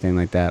and everything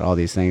like that, all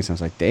these things. And I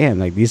was like, damn,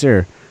 like these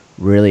are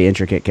really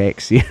intricate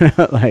cakes,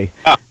 like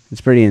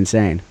it's pretty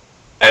insane.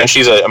 And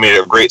she's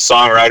a great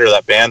songwriter.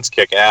 That band's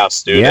kick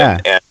ass, dude. Yeah.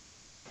 And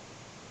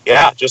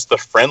yeah, just the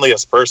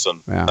friendliest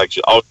person. Yeah. Like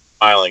she's always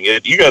smiling.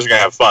 You guys are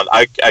gonna have fun.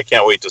 I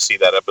can't wait to see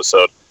that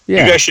episode.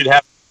 Yeah. You guys should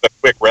have a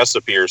quick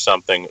recipe or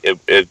something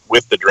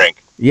with the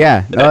drink.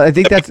 Yeah, I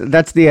think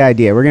that's the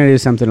idea. We're gonna do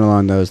something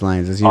along those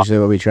lines. That's usually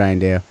what we try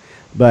and do.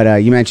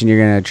 But you mentioned you're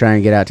gonna try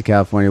and get out to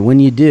California. When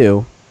you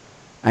do,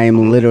 I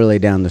am literally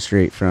down the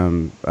street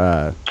from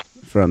her.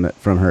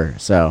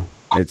 So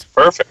it's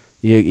perfect.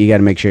 You got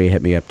to make sure you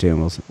hit me up too,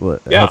 and we'll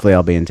hopefully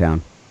I'll be in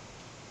town.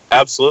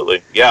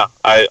 Absolutely, yeah.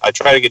 I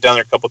try to get down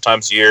there a couple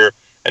times a year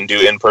and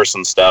do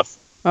in-person stuff.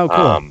 Oh,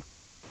 cool.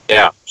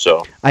 Yeah,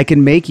 so I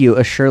can make you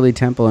a Shirley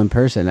Temple in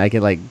person. I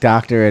could like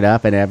doctor it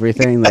up and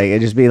everything. Like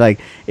it'd just be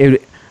like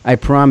it. I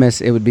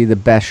promise it would be the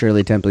best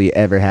Shirley Temple you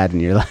ever had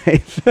in your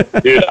life.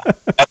 Dude,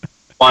 that's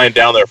flying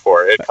down there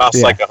for it. It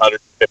costs like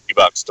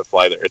 $150 to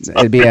fly there.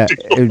 It'd be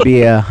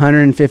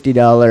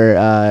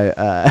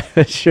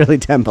 $150 Shirley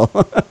Temple.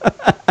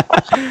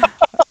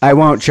 I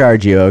won't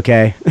charge you,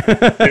 okay?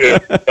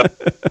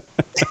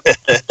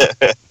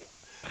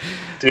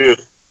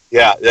 Dude,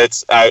 yeah,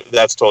 that's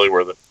totally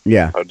worth it.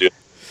 Yeah, I'll do it.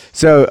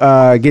 So,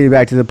 getting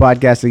back to the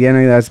podcast again, I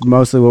mean, that's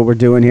mostly what we're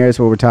doing here. Is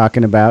what we're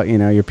talking about.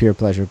 Your Pure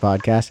Pleasure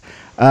podcast.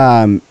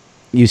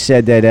 You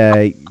said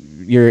that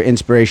your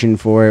inspiration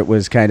for it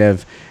was kind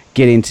of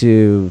getting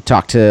to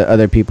talk to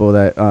other people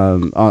that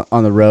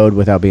on the road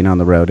without being on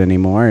the road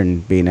anymore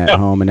and being at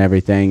home and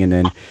everything. And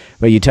then,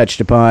 but you touched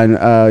upon,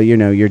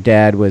 your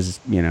dad was,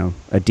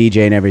 a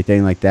DJ and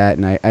everything like that.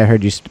 And I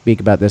heard you speak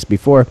about this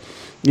before.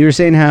 You were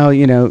saying how,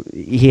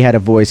 he had a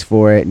voice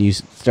for it, and you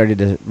started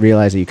to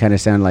realize that you kind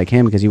of sounded like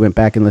him because you went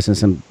back and listened to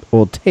some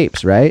old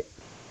tapes, right?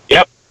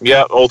 Yep.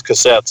 Yeah, old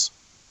cassettes.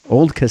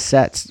 Old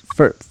cassettes.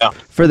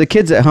 For the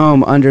kids at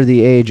home under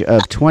the age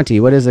of 20,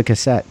 what is a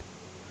cassette?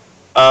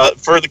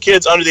 For the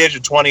kids under the age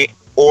of 20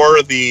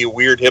 or the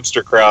weird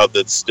hipster crowd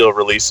that's still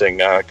releasing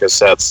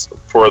cassettes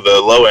for the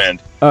low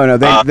end. Oh, no,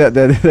 the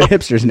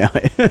hipsters know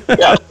it.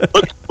 Yeah,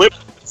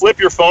 flip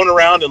your phone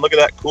around and look at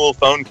that cool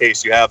phone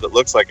case you have that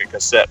looks like a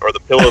cassette, or the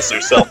pillows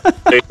themselves.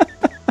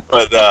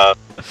 But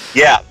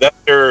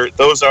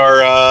those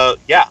are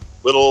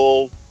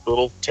little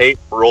tape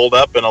rolled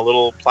up in a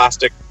little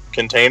plastic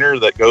container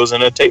that goes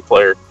in a tape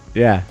player.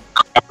 Yeah.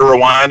 You have to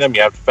rewind them,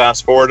 you have to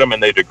fast forward them,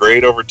 and they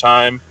degrade over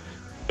time.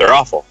 They're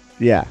awful.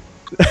 Yeah.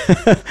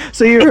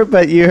 So you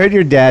heard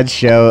your dad's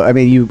show. I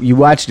mean, you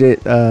watched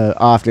it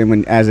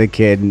often as a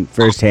kid and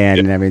firsthand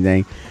and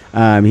everything.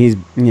 He's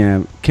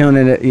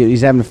killing it.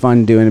 He's having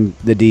fun doing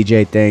the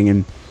DJ thing,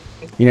 and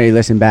you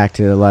listen back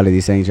to a lot of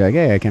these things. You're like,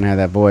 hey, I can have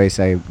that voice.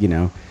 I'm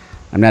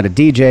not a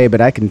DJ,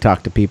 but I can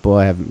talk to people.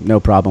 I have no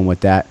problem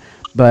with that.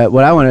 But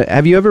what I want to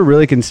have you ever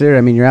really considered?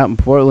 I mean, you're out in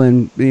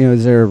Portland.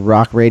 Is there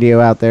rock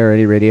radio out there, or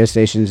any radio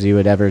stations you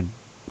would ever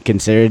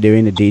consider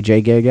doing a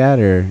DJ gig at,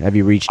 or have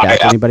you reached out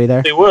to anybody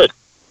there? I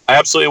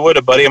absolutely would.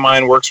 A buddy of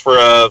mine works for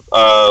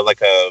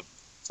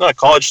it's not a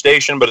college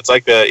station, but it's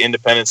like an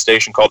independent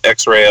station called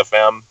X-Ray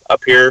FM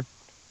up here.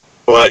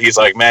 But he's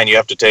like, man, you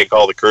have to take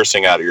all the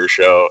cursing out of your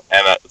show.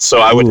 And so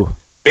I would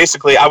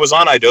I was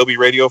on Adobe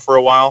Radio for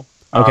a while.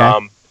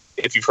 Okay.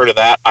 If you've heard of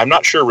that, I'm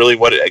not sure really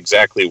what it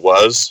exactly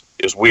was.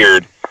 It was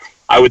weird.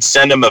 I would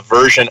send him a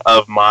version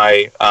of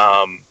my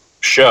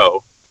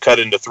show cut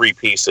into 3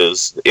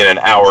 pieces in an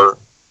hour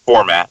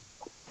format,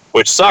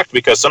 which sucked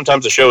because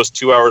sometimes the show is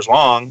 2 hours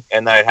long,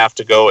 and then I'd have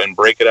to go and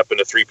break it up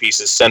into 3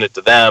 pieces, send it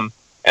to them,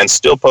 and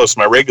still post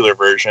my regular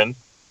version.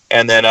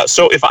 And then,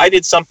 so if I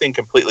did something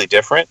completely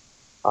different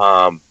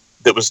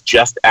that was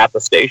just at the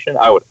station,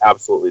 I would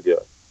absolutely do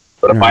it.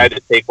 But if I had to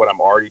take what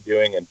I'm already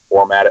doing and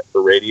format it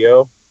for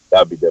radio, that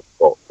would be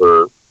difficult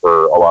for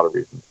a lot of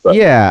reasons. But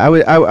yeah,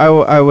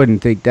 I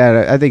wouldn't think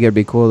that. I think it'd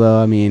be cool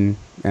though. I mean,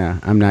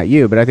 I'm not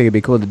you, but I think it'd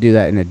be cool to do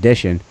that in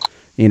addition.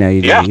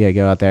 You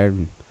go out there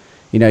and,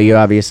 you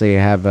obviously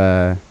have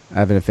an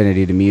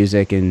affinity to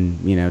music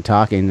and,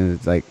 talking. And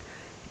it's like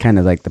kind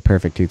of like the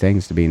perfect 2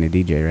 things to being a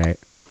DJ, right?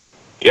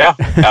 Yeah,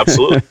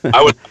 absolutely.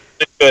 I would.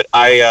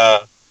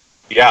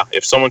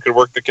 If someone could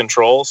work the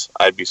controls,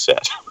 I'd be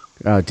set.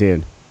 Oh,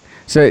 dude.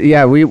 So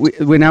yeah, we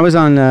when I was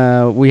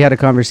on, we had a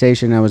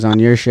conversation. I was on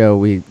your show.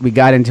 We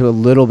got into a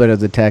little bit of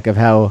the tech of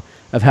how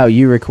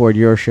you record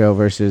your show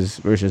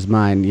versus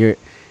mine.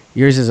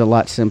 Yours is a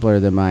lot simpler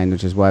than mine,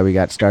 which is why we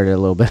got started a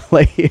little bit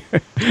late.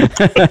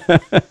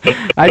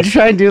 I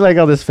try and do like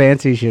all this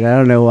fancy shit. I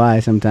don't know why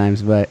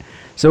sometimes, but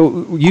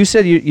so you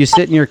said you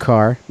sit in your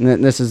car,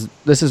 and this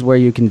is where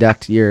you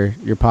conduct your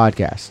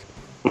podcast.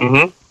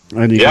 Mm-hmm.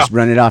 And you just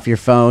run it off your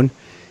phone.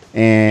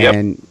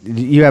 And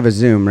you have a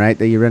Zoom, right,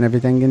 that you run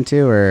everything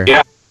into? Or yeah,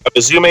 I have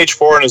a Zoom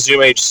H4 and a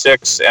Zoom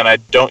H6, and I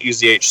don't use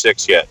the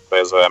H6 yet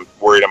because I'm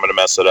worried I'm going to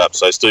mess it up.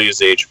 So I still use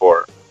the H4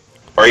 or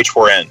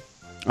H4n.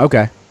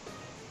 Okay.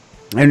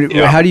 And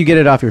how do you get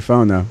it off your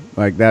phone, though?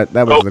 Like that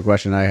was the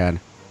question I had.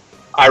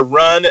 I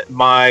run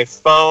my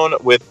phone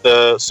with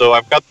so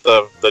I've got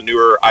the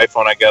newer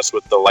iPhone, I guess,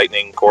 with the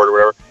lightning cord or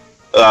whatever.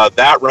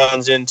 That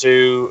runs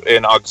into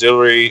an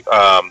auxiliary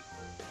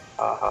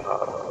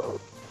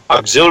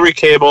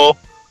cable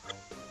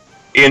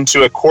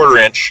into a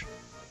 1/4 inch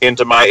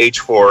into my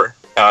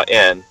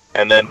H4n,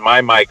 and then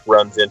my mic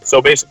runs in. So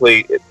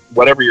basically,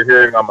 whatever you're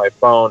hearing on my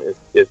phone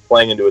is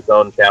playing into its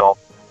own channel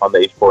on the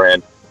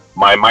H4n.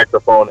 My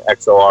microphone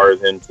XLR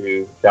is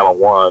into channel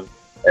 1,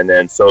 and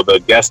then so the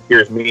guest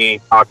hears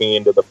me talking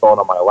into the phone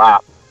on my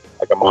lap,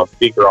 like I'm on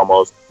speaker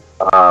almost,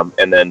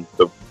 and then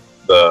the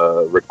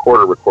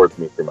recorder records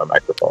me through my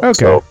microphone. Okay,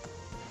 so,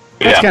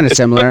 that's kind of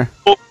similar.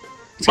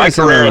 It's kind of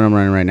similar to what I'm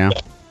running right now.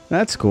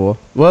 That's cool.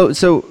 Well,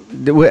 so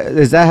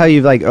is that how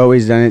you've like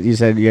always done it? You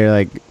said you're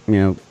like,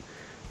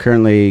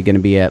 currently going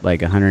to be at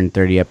like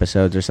 130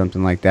 episodes or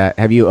something like that.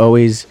 Have you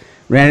always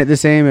ran it the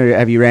same, or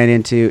have you ran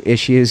into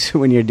issues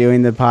when you're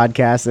doing the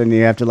podcast and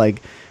you have to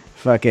like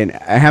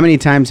how many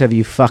times have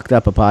you fucked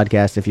up a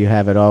podcast, if you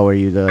have at all, where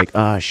you're like,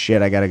 oh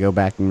shit, I got to go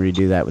back and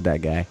redo that with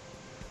that guy?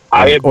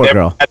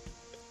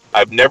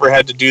 I've never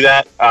had to do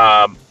that.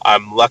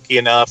 I'm lucky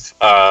enough.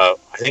 I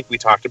think we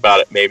talked about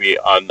it maybe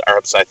on our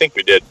episode. I think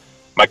we did.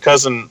 My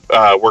cousin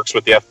works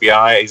with the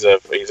FBI. He's a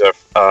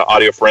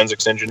audio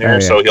forensics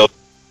engineer, so he'll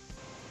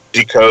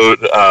decode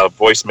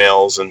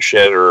voicemails and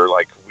shit, or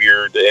like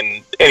weird.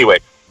 And anyway,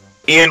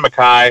 Ian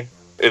Mackay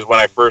is when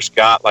I first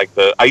got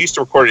I used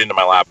to record it into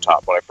my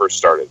laptop when I first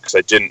started because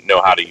I didn't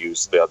know how to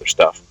use the other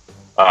stuff.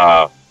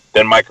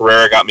 Then Mike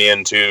Herrera got me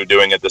into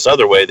doing it this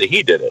other way that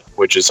he did it,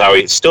 which is how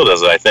he still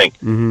does it, I think,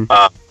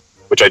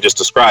 which I just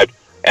described.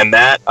 And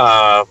that,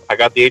 I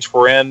got the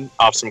H4n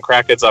off some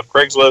crackheads off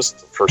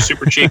Craigslist for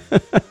super cheap,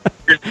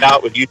 figured it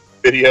out with YouTube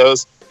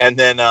videos. And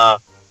then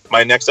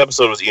my next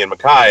episode was Ian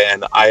Mackay,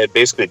 and I had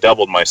basically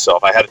doubled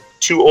myself. I had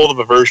too old of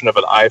a version of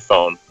an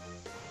iPhone,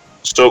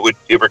 so it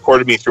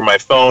recorded me through my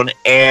phone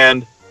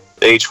and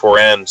the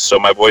H4n, so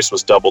my voice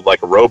was doubled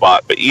like a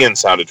robot, but Ian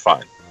sounded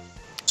fine.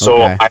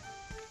 So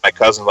my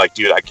cousin's like,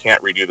 dude, I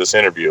can't redo this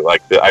interview.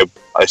 Like, I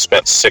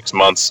spent 6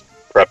 months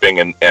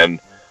prepping and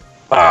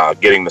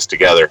getting this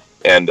together.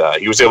 And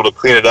he was able to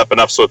clean it up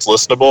enough so it's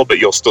listenable, but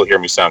you'll still hear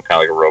me sound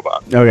kind of like a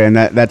robot. Okay, and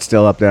that's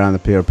still up there on the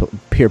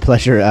Peer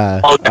Pleasure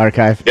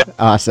archive? Yeah.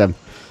 Awesome.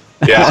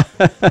 Yeah.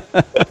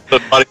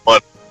 The funny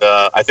one,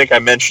 I think I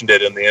mentioned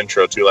it in the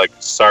intro, too. Like,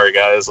 sorry,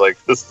 guys, like,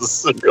 this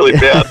is really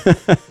bad.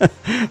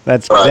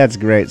 That's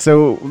great.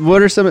 So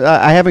what are some...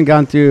 I haven't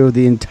gone through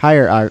the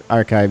entire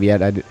archive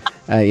yet.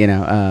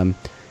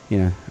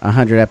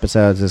 100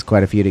 episodes is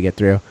quite a few to get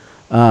through.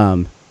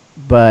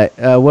 But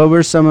what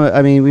were some?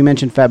 We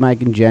mentioned Fat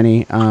Mike and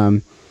Jenny,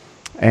 and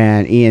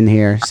Ian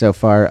here so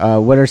far.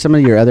 What are some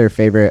of your other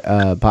favorite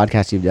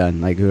podcasts you've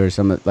done? Like, who are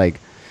some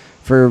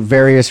for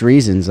various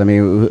reasons? I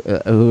mean,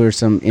 who are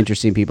some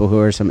interesting people? Who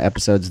are some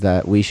episodes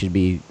that we should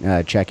be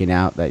checking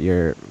out that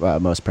you're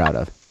most proud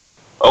of?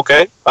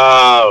 Okay,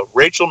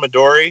 Rachel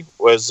Midori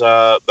was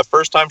the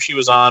first time she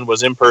was on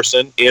was in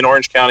person in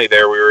Orange County.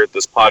 There, we were at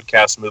this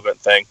podcast movement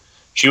thing.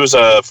 She was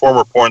a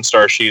former porn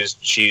star. She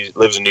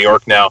lives in New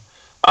York now.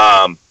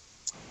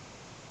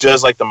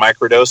 Does like the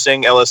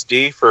microdosing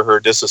LSD for her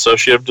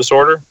dissociative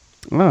disorder.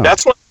 Oh.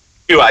 That's what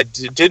I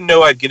didn't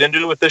know I'd get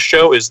into it with this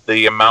show, is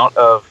the amount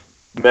of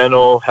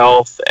mental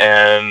health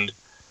and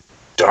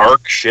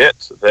dark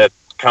shit that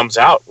comes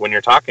out when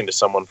you're talking to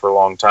someone for a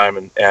long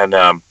time. And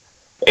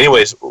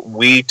anyways,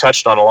 we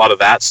touched on a lot of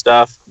that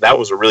stuff. That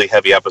was a really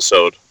heavy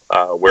episode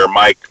where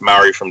Mike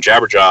Mowry from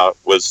Jabberjaw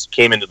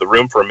came into the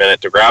room for a minute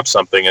to grab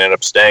something and ended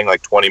up staying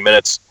like 20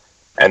 minutes.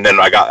 And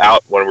then I got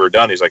out when we were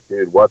done. He's like,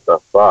 dude, what the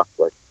fuck?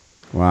 Like,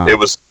 wow. It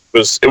was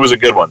a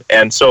good one.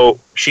 And so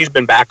she's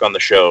been back on the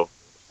show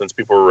since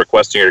people were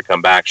requesting her to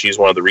come back. She's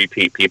one of the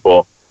repeat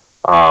people.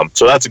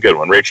 So that's a good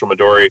one. Rachel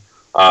Midori,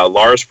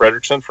 Lars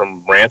Fredrickson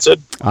from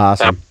Rancid.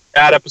 Awesome.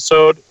 That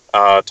episode,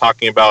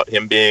 talking about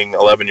him being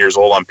 11 years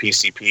old on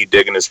PCP,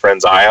 digging his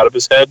friend's eye out of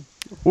his head.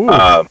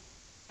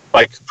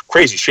 Like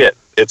crazy shit.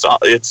 There's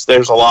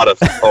a lot of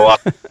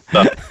stuff.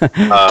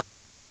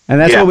 And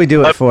that's what we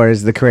do it for,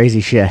 is the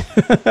crazy shit.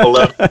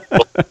 11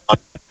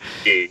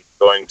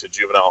 going to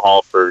juvenile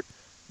hall for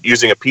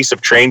using a piece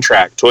of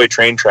toy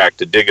train track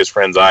to dig his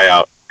friend's eye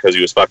out because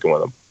he was fucking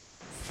with him.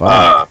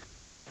 Fuck.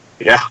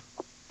 Yeah,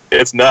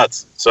 it's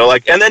nuts. So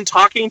like, and then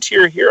talking to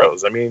your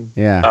heroes. I mean,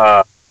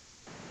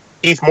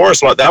 Keith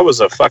Morris, that was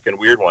a fucking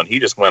weird one. He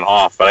just went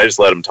off, and I just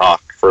let him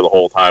talk for the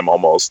whole time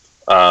almost.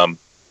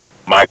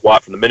 Mike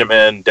Watt from the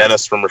Minutemen,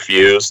 Dennis from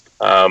Refused.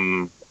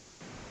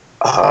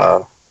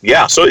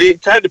 Yeah, so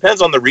it kind of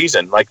depends on the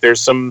reason. Like, there's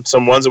some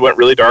ones that went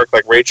really dark,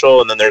 like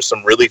Rachel, and then there's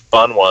some really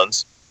fun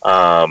ones.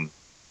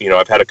 You know,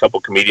 I've had a couple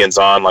comedians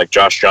on, like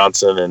Josh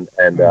Johnson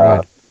and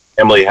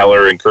Emily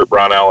Heller and Kurt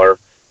Brauneller,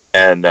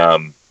 and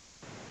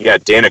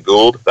Dana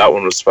Gould. That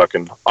one was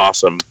fucking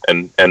awesome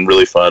and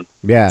really fun.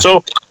 Yeah.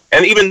 So,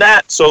 and even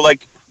that, so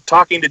like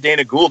talking to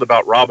Dana Gould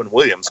about Robin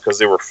Williams because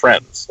they were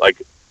friends.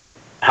 Like,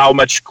 how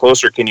much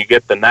closer can you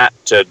get than that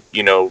to,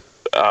 you know,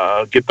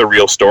 get the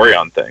real story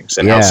on things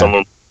and how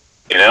someone.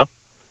 You know,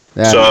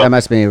 that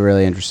must be a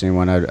really interesting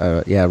one.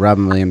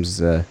 Robin Williams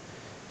is a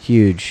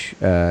huge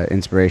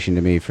inspiration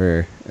to me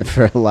for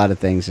a lot of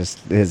things. Just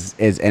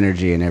his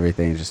energy and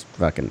everything is just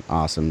fucking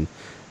awesome.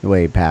 The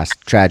way he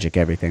passed, tragic,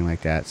 everything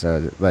like that.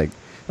 So, like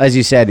as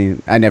you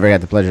said, I never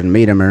got the pleasure to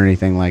meet him or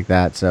anything like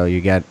that. So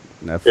you get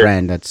a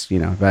friend that's, you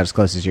know, about as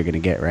close as you're gonna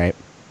get, right?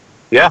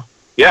 Yeah,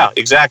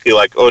 exactly.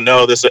 Like, oh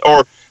no,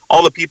 or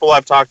all the people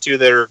I've talked to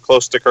that are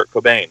close to Kurt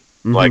Cobain,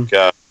 like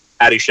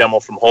Patty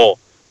Schemmel from Hole.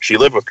 She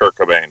lived with Kurt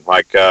Cobain,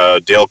 like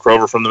Dale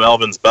Crover from the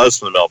Melvins, Buzz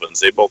from the Melvins.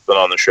 They've both been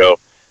on the show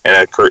and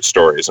had Kurt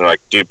stories. And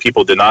like, dude,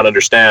 people did not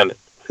understand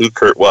who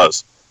Kurt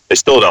was. They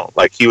still don't.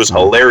 Like, he was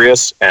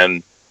hilarious,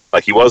 and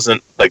like, he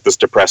wasn't like this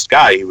depressed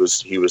guy. He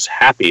was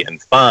happy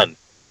and fun,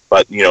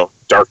 but you know,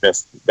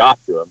 darkness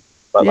got to him.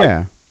 But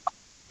like,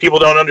 people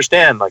don't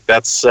understand. Like,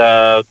 that's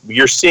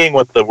you're seeing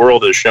what the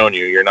world has shown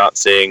you. You're not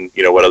seeing,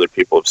 you know, what other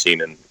people have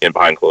seen in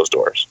behind closed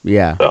doors.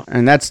 Yeah, so.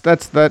 And that's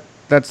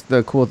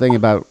the cool thing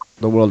about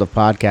the world of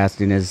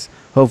podcasting is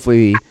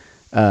hopefully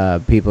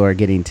people are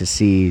getting to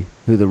see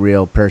who the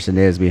real person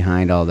is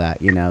behind all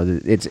that. You know,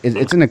 it's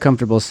in a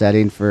comfortable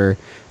setting for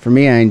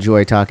me. I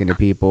enjoy talking to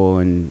people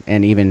and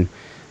even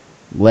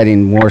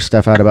letting more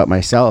stuff out about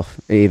myself,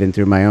 even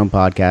through my own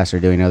podcast or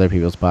doing other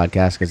people's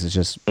podcasts, because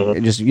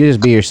you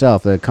just be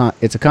yourself.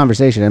 It's a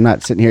conversation. I'm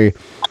not sitting here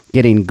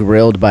getting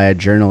grilled by a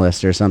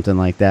journalist or something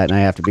like that, and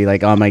I have to be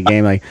like on my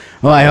game, like,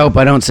 well, I hope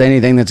I don't say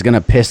anything that's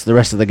gonna piss the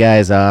rest of the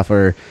guys off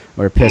or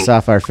piss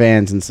off our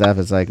fans and stuff.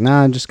 It's like,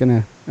 nah, I'm just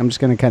gonna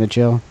kind of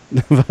chill,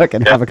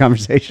 fucking have a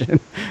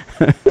conversation.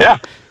 Yeah,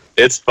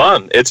 it's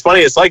fun. It's funny.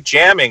 It's like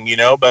jamming, you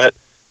know, but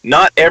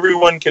not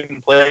everyone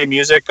can play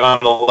music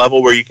on a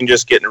level where you can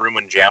just get in a room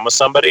and jam with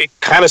somebody.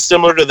 Kind of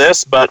similar to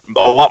this, but a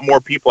lot more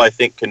people, I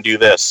think, can do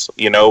this,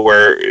 you know,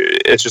 where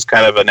it's just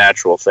kind of a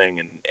natural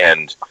thing.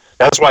 And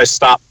that's why I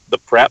stopped the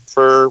prep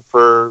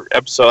for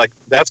episode. Like,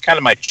 that's kind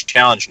of my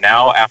challenge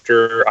now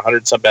after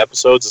 100-some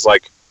episodes is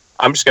like,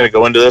 I'm just going to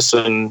go into this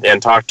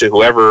and talk to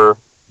whoever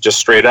just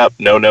straight up,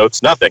 no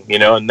notes, nothing, you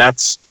know, and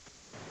that's.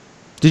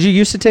 Did you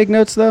used to take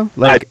notes though?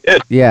 Like, I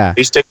did. Yeah. I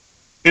used to take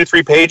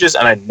 2-3 pages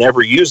and I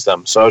never used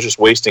them. So I was just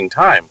wasting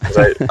time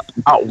because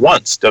not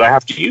once did I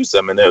have to use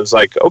them. And it was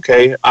like,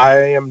 okay, I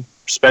am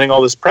spending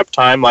all this prep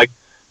time. Like,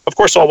 of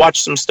course I'll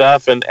watch some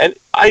stuff and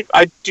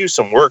I do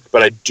some work,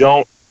 but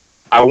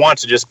I want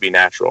to just be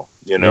natural,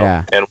 you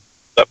know, and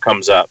stuff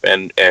comes up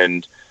and,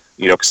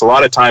 you know, because a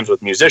lot of times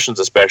with musicians,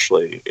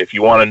 especially if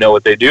you want to know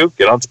what they do,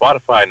 get on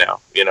Spotify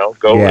now, you know,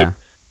 go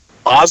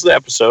pause the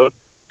episode,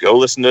 go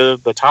listen to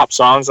the top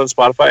songs on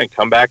Spotify and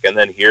come back and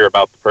then hear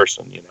about the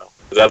person, you know,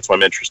 because that's what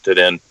I'm interested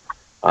in.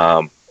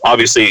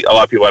 Obviously, a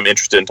lot of people I'm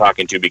interested in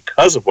talking to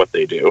because of what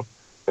they do,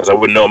 because I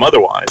wouldn't know them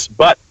otherwise.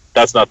 But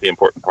that's not the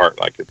important part.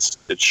 Like, it's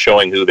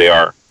showing who they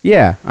are.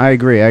 Yeah, I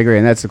agree,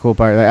 and that's the cool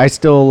part. I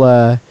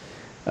still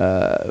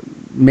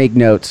make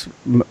notes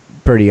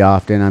pretty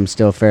often. I'm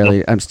still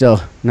very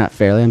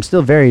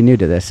new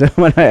to this. So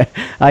when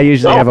I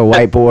usually have a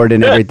whiteboard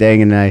and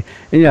everything, and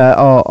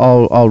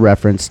I'll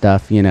reference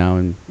stuff, you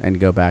know, and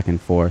go back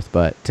and forth.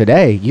 But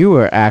today, you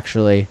were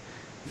actually,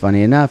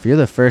 funny enough, you're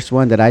the first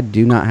one that I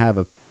do not have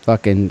a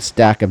fucking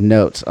stack of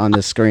notes on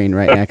the screen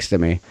right next to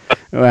me.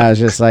 Where I was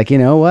just like, you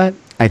know what?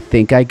 I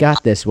think I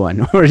got this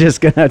one. We're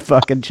just gonna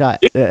fucking have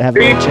a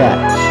little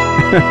chat.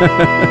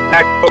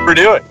 That's what we're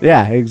doing.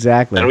 Yeah,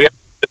 exactly. And we have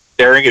to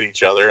staring at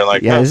each other and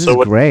like, yeah, this is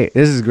great.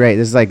 This is great.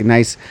 This is like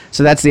nice.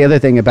 So that's the other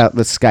thing about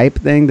the Skype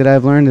thing that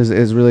I've learned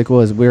is really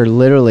cool. Is we're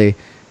literally,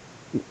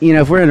 you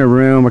know, if we're in a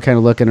room, we're kind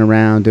of looking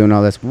around, doing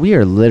all this. We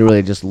are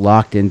literally just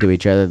locked into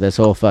each other this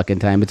whole fucking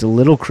time. It's a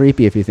little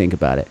creepy if you think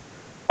about it.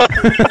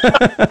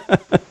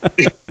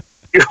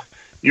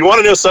 You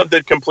want to know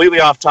something completely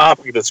off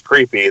topic that's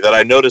creepy that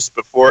I noticed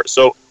before?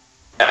 So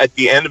at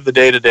the end of the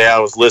day today, I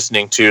was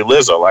listening to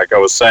Lizzo, like I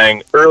was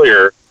saying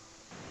earlier,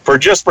 for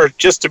just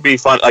to be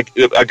fun, like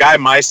a guy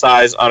my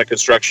size on a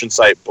construction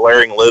site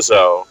blaring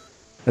Lizzo.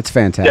 That's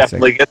fantastic.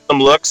 Definitely get some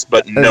looks,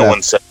 but no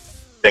one said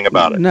anything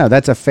about it. No,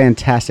 that's a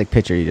fantastic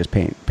picture you just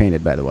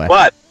painted, by the way.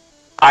 But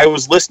I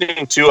was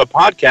listening to a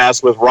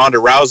podcast with Ronda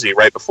Rousey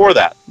right before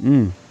that.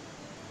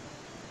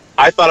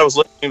 I thought I was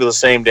listening to the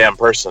same damn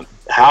person.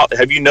 How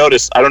have you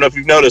noticed? I don't know if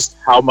you've noticed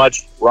how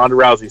much Ronda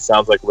Rousey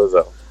sounds like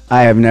Lizzo.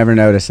 I have never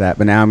noticed that,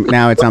 but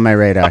now it's on my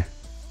radar.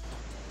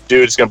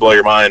 Dude, it's gonna blow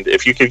your mind.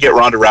 If you could get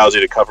Ronda Rousey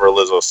to cover a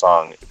Lizzo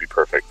song, it'd be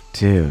perfect.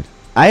 Dude,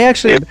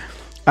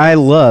 I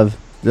love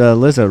the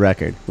Lizzo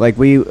record. Like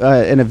we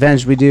in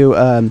Avenged, we do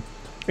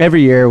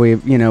every year.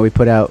 We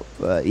put out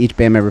each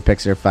band member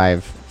picks their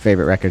 5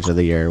 favorite records of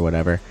the year or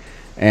whatever,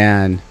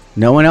 and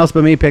no one else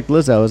but me picked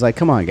Lizzo. I was like,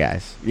 come on,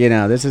 guys,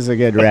 this is a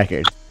good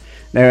record.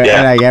 And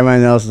like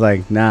everyone else is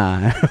like,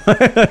 nah.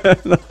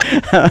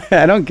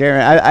 I don't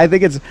care. I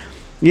think it's,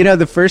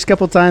 the first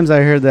couple times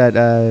I heard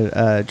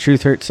that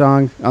Truth Hurts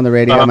song on the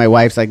radio, my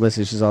wife's like,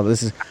 listen, she's all,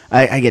 this is,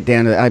 I get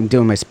down to, I'm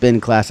doing my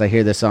spin class, I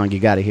hear this song, you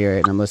got to hear it,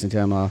 and I'm listening to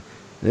them all,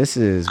 this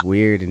is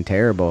weird and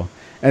terrible.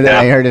 And then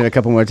I heard it a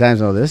couple more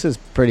times, oh, this is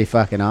pretty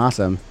fucking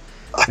awesome.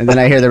 And then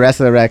I hear the rest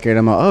of the record,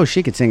 I'm like, oh,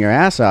 she could sing her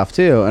ass off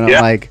too. And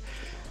I'm like,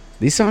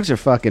 these songs are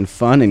fucking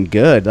fun and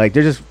good. Like,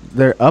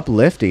 they're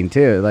uplifting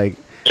too. Like,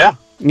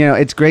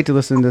 it's great to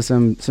listen to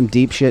some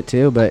deep shit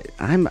too, but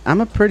I'm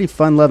a pretty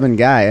fun-loving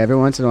guy. Every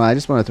once in a while, I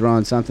just want to throw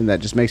on something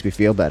that just makes me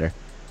feel better.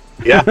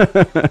 Yeah.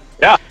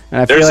 Yeah.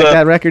 And I feel like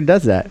that record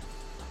does that.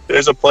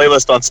 There's a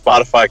playlist on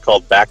Spotify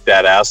called Back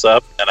That Ass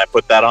Up, and I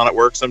put that on at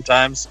work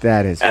sometimes.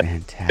 That is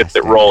fantastic. Gets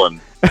it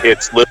rolling.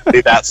 It's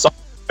literally that song.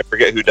 I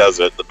forget who does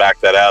it, the Back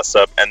That Ass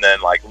Up, and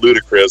then like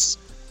Ludacris,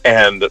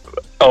 and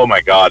oh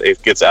my God,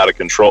 it gets out of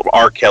control.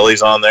 R.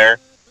 Kelly's on there.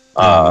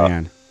 Oh,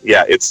 man.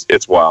 Yeah,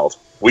 it's wild.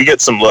 We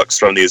get some looks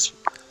from these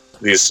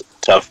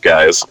tough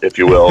guys, if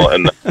you will,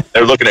 and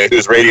they're looking at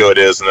whose radio it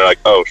is, and they're like,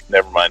 "Oh,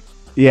 never mind."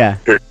 Yeah,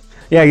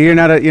 yeah, you're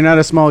not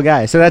a small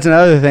guy. So that's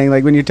another thing.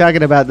 Like when you're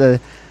talking about the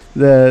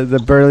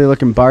burly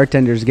looking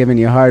bartenders giving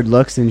you hard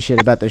looks and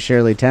shit about the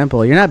Shirley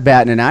Temple, you're not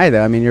batting an eye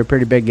though. I mean, you're a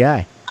pretty big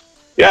guy.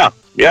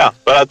 Yeah,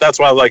 but that's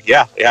why I was like,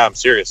 yeah, I'm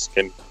serious.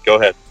 Can go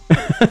ahead.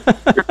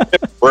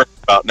 Work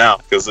about now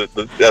because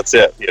that's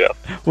it.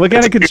 What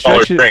kind of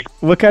construction?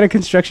 What kind of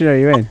construction are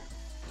you in?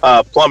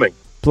 Plumbing.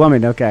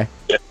 Plumbing, okay.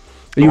 Yeah.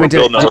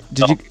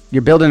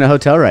 You're building a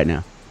hotel right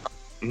now?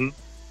 Mm-hmm.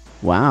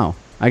 Wow.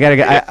 I gotta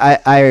go.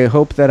 I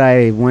hope that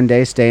I one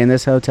day stay in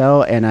this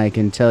hotel and I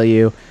can tell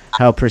you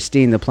how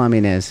pristine the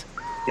plumbing is.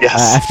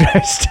 Yes. After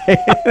I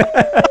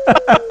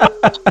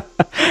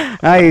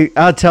stay.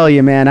 I'll tell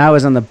you, man, I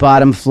was on the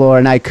bottom floor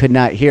and I could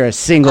not hear a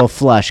single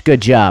flush.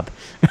 Good job.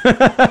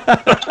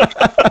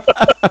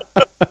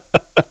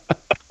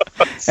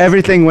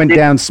 Everything went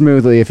down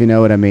smoothly, if you know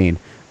what I mean.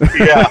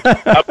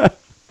 Yeah.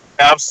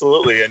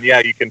 Absolutely, and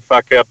you can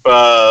fuck up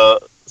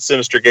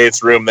Sinister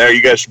Gate's room there.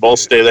 You guys should both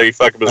stay there. You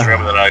fuck up his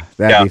room, and then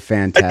that'd be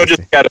fantastic. I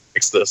just gotta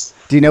fix this.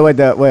 Do you know what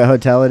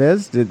hotel it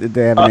is? Did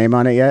they have a name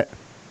on it yet?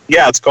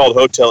 Yeah, it's called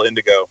Hotel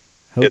Indigo.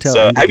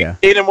 Indigo. Have you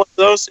stayed in one of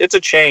those? It's a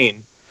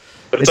chain,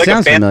 but it's it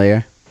sounds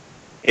familiar.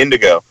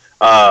 Indigo.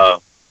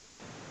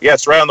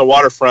 It's right on the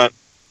waterfront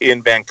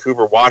in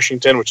Vancouver,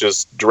 Washington, which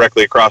is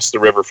directly across the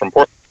river from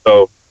Portland.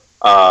 So.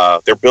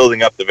 They're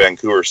building up the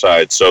Vancouver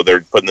side, so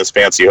they're putting this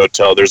fancy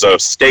hotel. There's a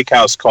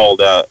steakhouse called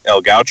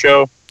El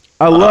Gaucho.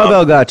 I love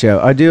El Gaucho.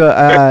 I do.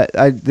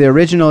 The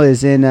original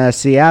is in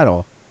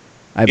Seattle,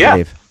 I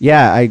believe.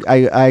 Yeah,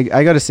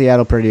 I go to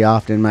Seattle pretty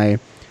often.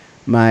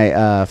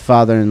 My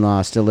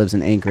father-in-law still lives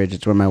in Anchorage.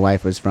 It's where my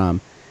wife was from,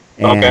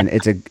 and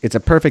it's a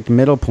perfect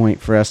middle point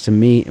for us to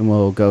meet, and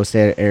we'll go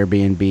stay at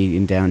Airbnb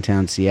in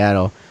downtown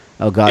Seattle.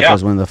 El Gaucho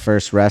is one of the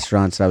first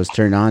restaurants I was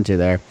turned on to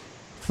there.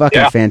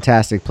 Fucking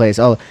fantastic place.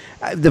 Oh,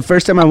 the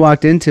first time I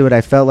walked into it, I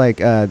felt like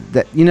that.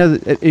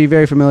 Are you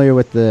very familiar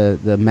with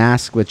the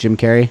Mask with Jim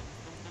Carrey?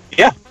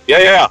 Yeah.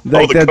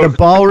 Like the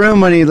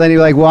ballroom when he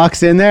like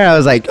walks in there, I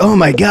was like, oh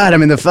my God,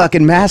 I'm in the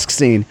fucking Mask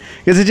scene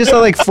because it's just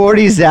all like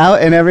 40s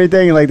out and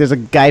everything. Like there's a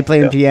guy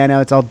playing piano.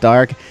 It's all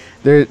dark.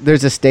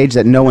 There's a stage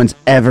that no one's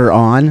ever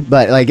on,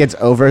 but like it's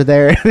over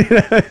there.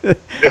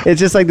 It's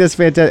just like this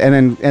fantastic.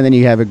 And then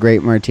you have a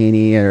great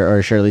martini or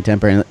a Shirley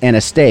Temple and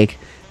a steak.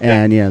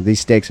 And,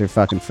 these steaks are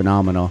fucking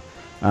phenomenal.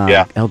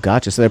 El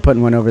Gaucho. So they're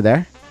putting one over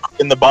there?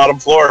 In the bottom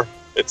floor.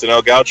 It's an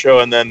El Gaucho.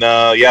 And then,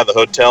 the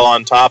hotel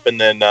on top. And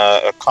then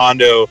a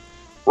condo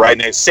right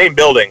next. Same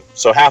building.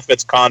 So half of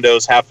it's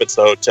condos, half it's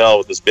the hotel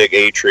with this big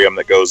atrium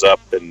that goes up.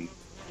 And,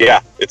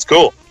 it's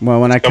cool.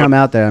 Well, when I come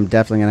out there, I'm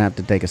definitely going to have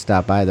to take a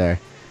stop by there.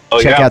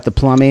 Check out the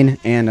plumbing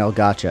and El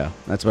Gaucho.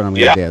 That's what I'm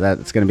going to do.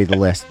 That's going to be the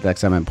list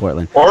next time I'm in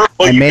Portland.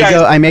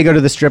 I may go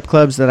to the strip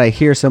clubs that I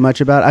hear so much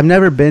about. I've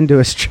never been to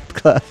a strip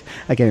club.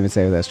 I can't even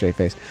say it with that straight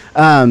face.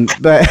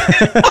 But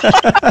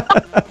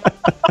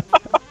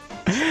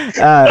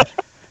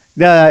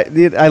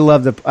I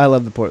love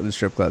the Portland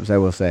strip clubs. I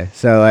will say.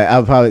 So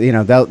I'll probably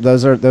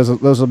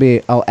those will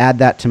be. I'll add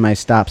that to my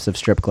stops of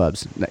strip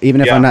clubs. Even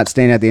if I'm not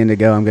staying at the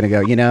Indigo, I'm going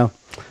to go.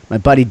 My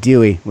buddy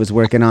Dewey was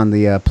working on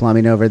the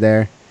plumbing over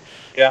there.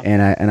 Yeah.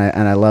 And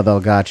I love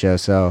El Gaucho.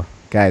 So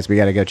guys, we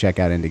got to go check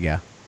out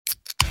Indigo.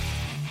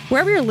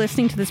 Wherever you're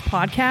listening to this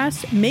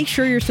podcast, make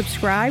sure you're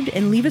subscribed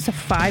and leave us a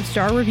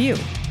 5-star review.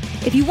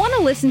 If you want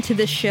to listen to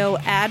this show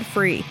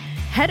ad-free,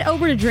 head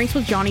over to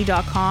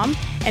drinkswithjohnny.com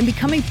and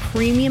become a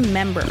premium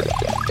member.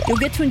 You'll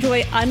get to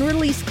enjoy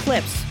unreleased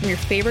clips from your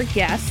favorite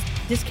guests,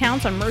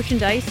 discounts on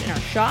merchandise in our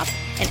shop,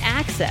 and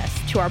access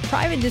to our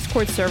private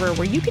Discord server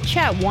where you can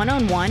chat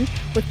one-on-one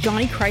with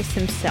Johnny Christ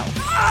himself.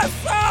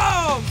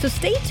 Awesome! So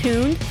stay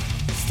tuned,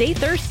 stay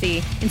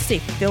thirsty, and stay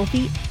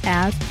filthy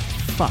as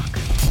fuck.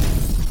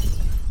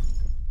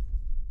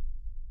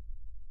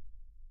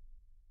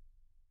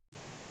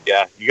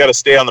 Yeah, you got to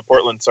stay on the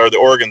Portland or the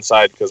Oregon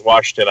side because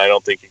Washington, I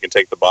don't think you can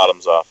take the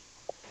bottoms off.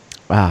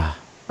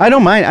 I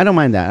don't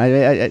mind that.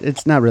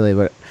 It's not really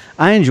what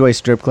I enjoy.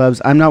 Strip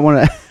clubs. I'm not one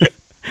of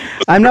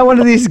I'm not one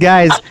of these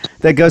guys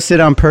that go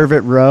sit on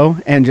Pervert Row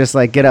and just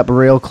like get up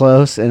real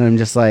close and I'm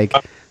just like,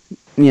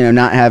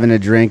 not having a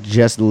drink,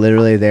 just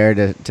literally there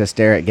to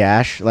stare at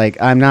Gash.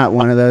 Like, I'm not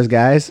one of those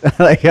guys.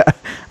 Like,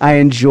 I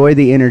enjoy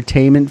the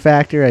entertainment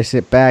factor. I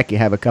sit back, you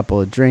have a couple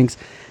of drinks.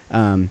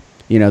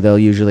 They'll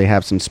usually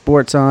have some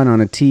sports on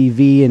a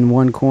TV in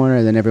one corner,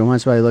 and then every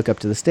once in a while you look up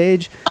to the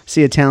stage,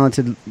 see a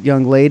talented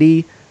young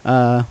lady,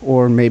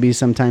 or maybe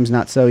sometimes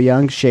not so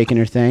young, shaking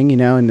her thing,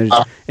 and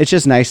it's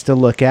just nice to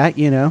look at,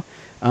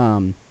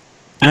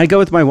 I go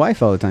with my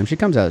wife all the time. She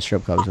comes out of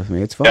strip clubs with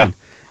me. It's fun.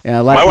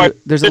 Yeah,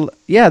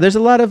 there's a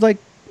lot of like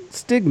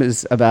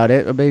stigmas about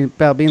it,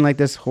 about being like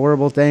this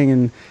horrible thing,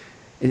 and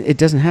it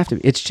doesn't have to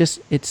be. It's just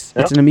it's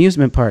an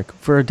amusement park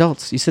for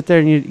adults. You sit there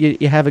and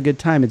you have a good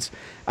time.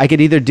 I could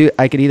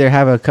either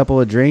have a couple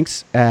of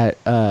drinks at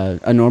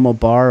a normal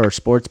bar or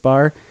sports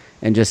bar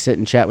and just sit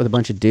and chat with a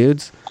bunch of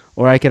dudes,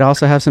 or I could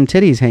also have some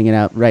titties hanging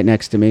out right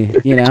next to me.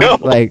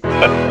 Like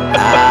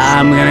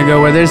I'm gonna go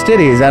where there's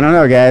titties. I don't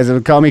know, guys. It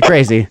would call me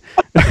crazy.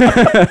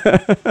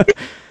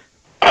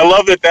 I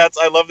love that.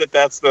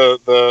 That's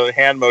the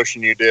hand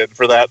motion you did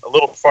for that. A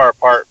little far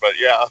apart, but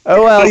yeah.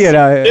 Oh well,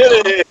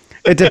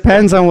 it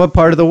depends on what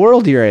part of the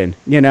world you're in,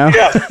 Yeah.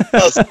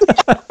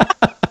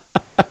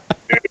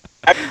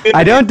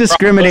 I don't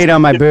discriminate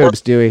on my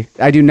boobs, Dewey.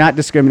 I do not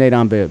discriminate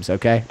on boobs,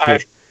 okay?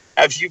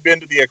 Have you been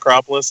to the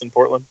Acropolis in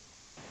Portland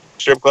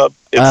strip club?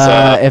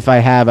 If I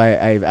have,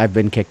 I've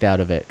been kicked out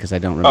of it because I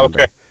don't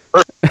remember. Okay.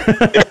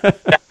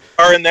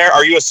 Are in there?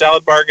 Are you a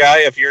salad bar guy?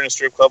 If you're in a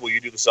strip club, will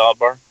you do the salad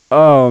bar?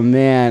 Oh,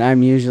 man,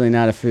 I'm usually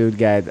not a food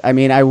guy. I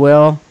mean, I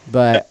will,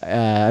 but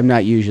I'm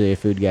not usually a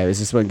food guy. Is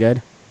this one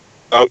good?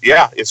 Oh,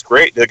 yeah, it's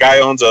great. The guy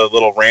owns a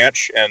little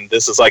ranch, and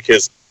this is like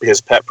his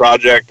pet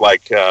project.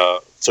 Like,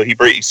 so he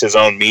brings his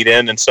own meat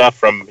in and stuff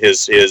from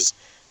his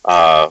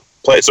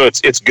place. So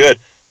it's good.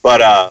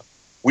 But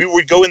we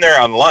would go in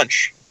there on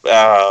lunch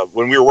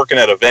when we were working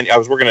at a venue. I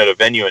was working at a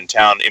venue in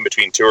town in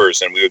between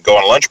tours, and we would go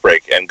on a lunch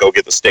break and go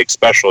get the steak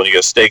special, and you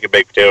get a steak and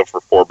baked potato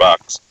for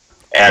 $4.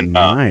 And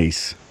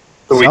nice.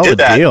 So we did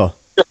that. Deal.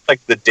 Just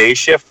like the day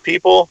shift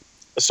people.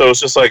 So it's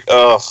just like,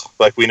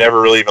 like we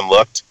never really even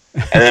looked.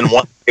 And then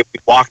one day we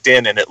walked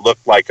in and it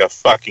looked like a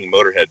fucking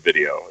Motorhead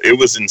video. It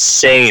was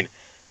insane.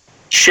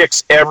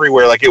 Chicks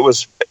everywhere. Like it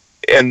was,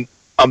 and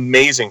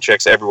amazing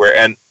chicks everywhere.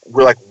 And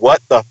we're like,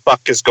 what the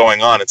fuck is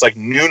going on? It's like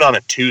noon on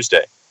a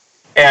Tuesday.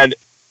 And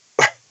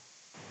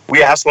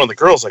we asked one of the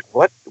girls, like,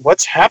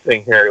 what's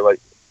happening here? Like,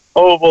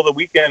 oh, well, the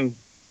weekend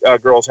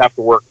girls have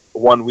to work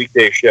one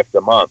weekday shift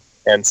a month.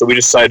 And so we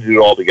decided to do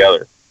it all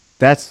together.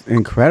 That's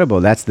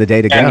incredible. That's the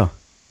day to go.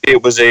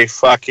 It was a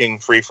fucking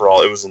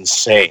free-for-all. It was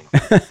insane.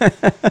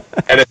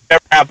 And it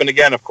never happened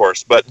again, of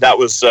course, but that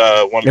was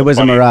one of It was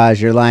a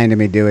mirage. You're lying to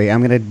me, Dewey. I'm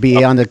going to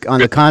be on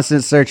the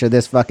constant search of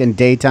this fucking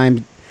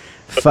daytime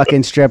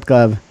fucking strip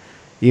club.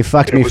 You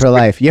fucked me for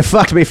life. You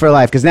fucked me for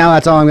life, because now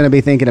that's all I'm going to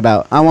be thinking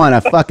about. I want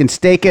a fucking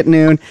steak at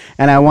noon,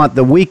 and I want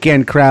the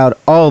weekend crowd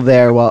all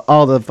there while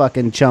all the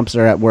fucking chumps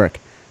are at work.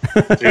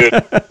 Dude,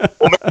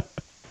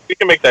 we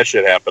can make that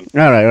shit happen.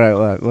 All right.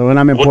 Well, when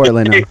I'm in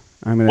Portland,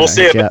 I'm going to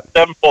see if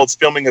Sevenfold's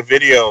filming a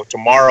video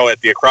tomorrow at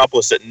the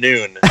Acropolis at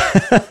noon.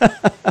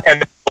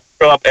 And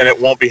show up, and it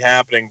won't be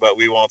happening, but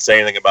we won't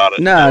say anything about it.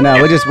 No,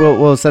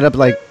 we'll set up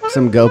like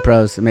some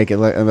GoPros to make it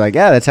look like,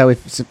 yeah, that's how we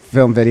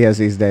film videos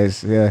these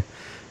days. Yeah.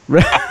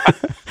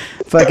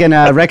 Fucking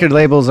record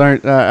labels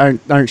aren't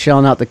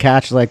shelling out the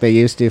cash like they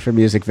used to for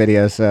music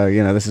videos, so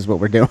this is what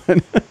we're doing.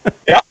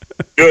 Yeah,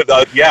 good.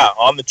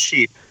 On the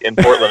cheap in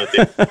Portland.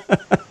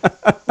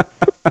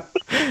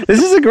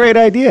 This is a great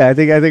idea. I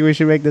think we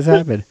should make this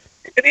happen.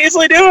 You can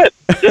easily do it.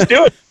 Just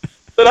do it.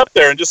 Sit up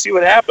there and just see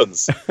what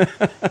happens. You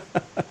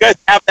guys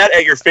have that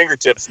at your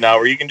fingertips now,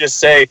 where you can just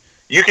say,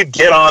 you could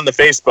get on the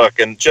Facebook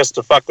and just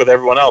to fuck with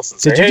everyone else. And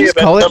say, Did you just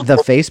call it the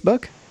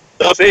Facebook?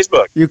 The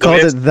Facebook. You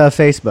called it the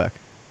Facebook.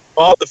 I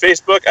call it the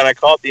Facebook, and I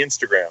call it the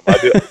Instagram. I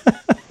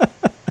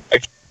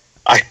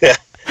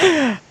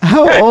do.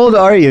 How old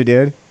are you,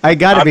 dude? I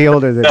got to be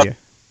older than you.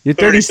 You're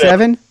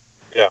 37?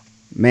 Yeah.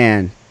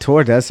 Man,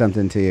 tour does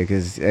something to you,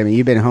 because, I mean,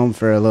 you've been home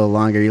for a little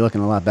longer. You're looking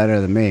a lot better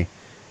than me.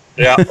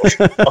 Yeah.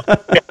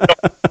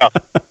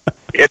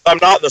 I'm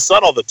not in the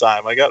sun all the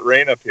time. I got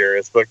rain up here.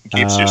 It fucking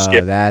keeps your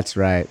skin. That's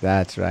right.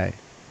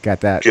 Got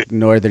that good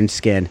northern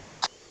skin.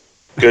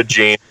 Good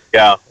gene.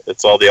 Yeah,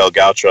 it's all the El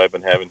Gaucho I've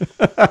been having.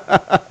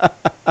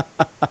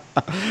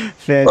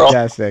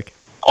 Fantastic.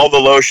 all the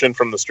lotion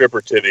from the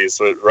stripper titties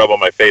would rub on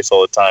my face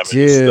all the time.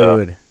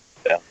 Dude,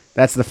 yeah,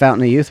 that's the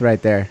fountain of youth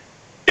right there.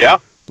 Yeah,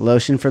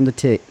 lotion from the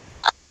tit.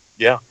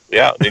 Yeah.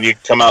 Then you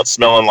come out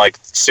smelling like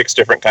 6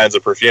 different kinds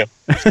of perfume.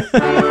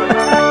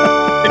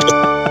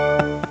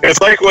 It's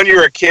like when you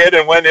were a kid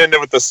and went in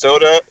with the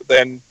soda,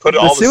 then put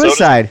all the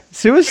suicide.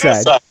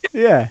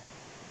 Yeah.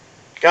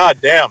 God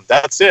damn,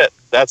 that's it.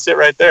 That's it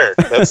right there.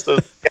 That's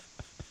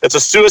it's a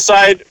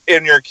suicide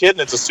in your kid, and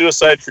it's a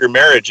suicide for your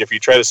marriage if you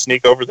try to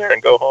sneak over there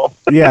and go home.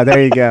 Yeah,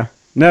 there you go.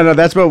 No,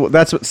 that's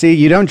what. See,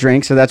 you don't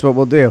drink, so that's what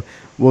we'll do.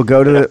 We'll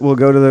go to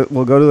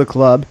the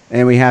club,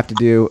 and we have to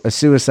do a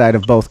suicide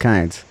of both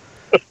kinds.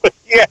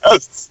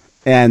 Yes.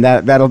 And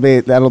that'll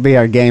be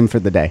our game for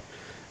the day.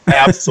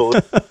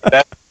 Absolutely.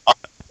 I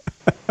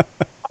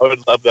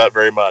would love that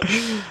very much.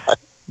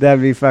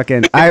 That'd be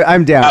fucking.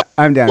 I'm down.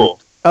 I'm down. Cool.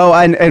 Oh,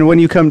 and when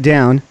you come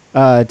down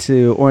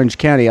to Orange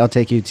County, I'll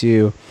take you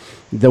to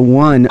the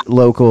one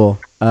local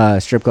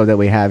strip club that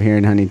we have here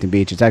in Huntington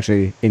Beach. It's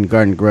actually in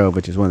Garden Grove,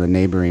 which is one of the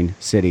neighboring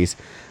cities,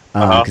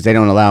 because they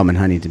don't allow them in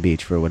Huntington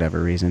Beach for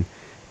whatever reason.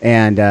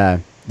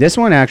 And this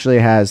one actually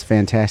has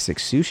fantastic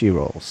sushi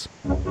rolls.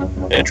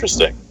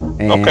 Interesting.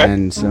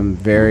 And some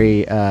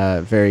very,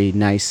 very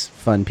nice,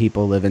 fun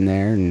people living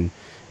there and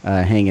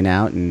hanging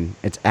out. And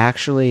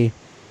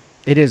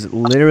it is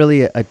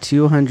literally a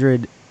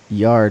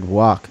 200-yard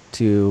walk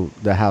to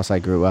the house I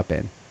grew up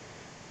in.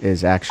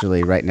 Is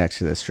actually right next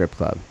to the strip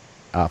club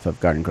off of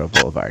Garden Grove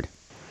Boulevard.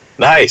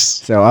 Nice.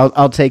 So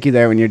I'll take you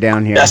there when you're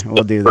down here. Yes,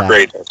 we'll do that.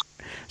 Great.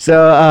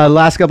 So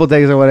last couple of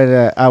things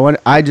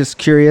I just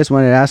curious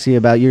wanted to ask you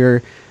about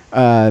you're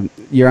on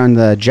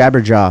the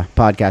Jabberjaw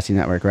podcasting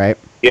network, right?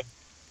 Yeah.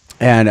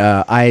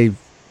 And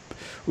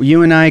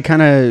you and I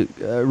kind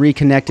of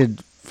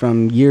reconnected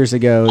from years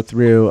ago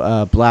through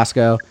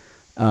Blasco,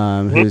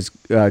 who's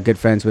good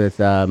friends with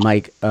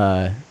Mike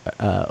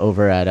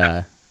over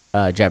at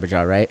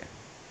Jabberjaw, right?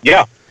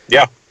 Yeah.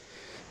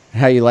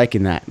 How you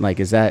liking that?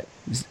 Like, is that?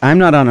 I'm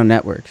not on a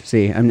network.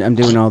 See, I'm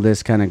doing all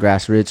this kind of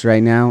grassroots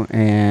right now,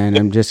 and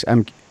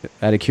I'm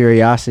out of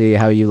curiosity.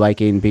 How are you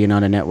liking being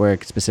on a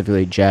network,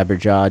 specifically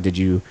Jabberjaw? Did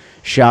you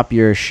shop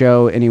your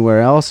show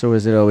anywhere else, or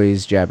was it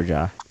always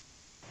Jabberjaw?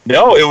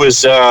 No, it was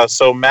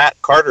so Matt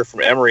Carter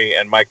from Emory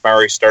and Mike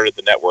Mowry started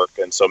the network,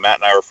 and so Matt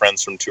and I were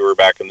friends from tour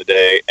back in the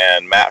day,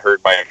 and Matt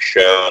heard my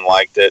show and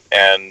liked it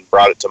and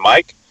brought it to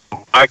Mike.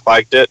 Mike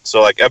liked it,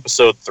 so like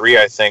episode 3,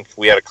 I think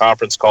we had a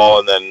conference call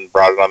and then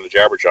brought it on the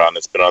Jabberjaw, and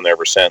it's been on there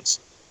ever since.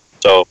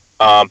 So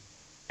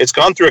it's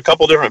gone through a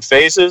couple different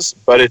phases,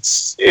 but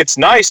it's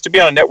nice to be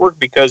on a network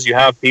because you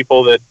have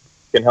people that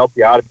can help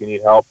you out if you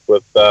need help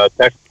with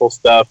technical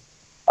stuff,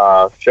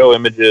 show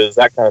images,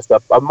 that kind of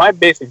stuff. My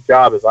basic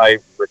job is I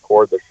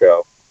record the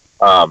show,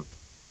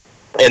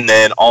 and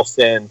then I'll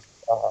send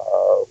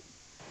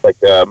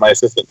my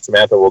assistant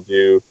Samantha will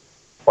do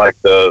like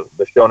the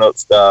show note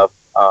stuff.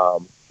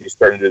 She's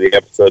starting to do the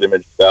episode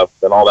image stuff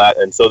and all that.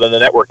 And so then the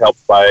network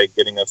helps by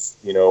getting us,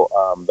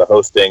 the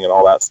hosting and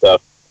all that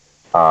stuff.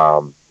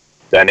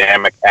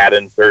 Dynamic ad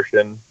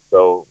insertion.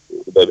 So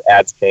the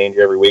ads change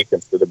every week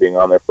instead of being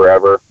on there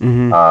forever.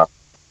 Mm-hmm.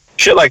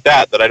 Shit like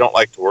that I don't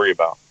like to worry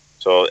about.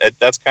 So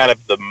that's kind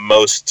of the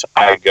most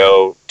I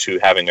go to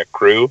having a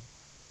crew.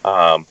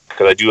 Because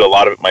I do a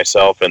lot of it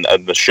myself, and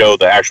the show,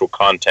 the actual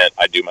content,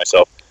 I do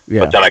myself. Yeah.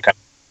 But then I kind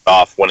of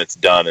off when it's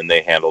done and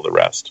they handle the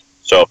rest.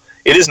 So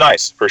it is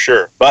nice for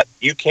sure, but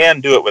you can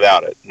do it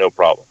without it, no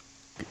problem.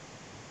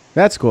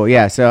 That's cool.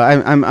 Yeah. So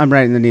I'm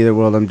right in the neither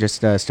world. I'm just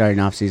starting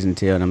off season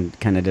 2, and I'm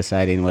kind of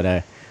deciding what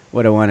I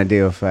want to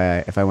do if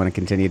I want to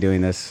continue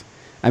doing this.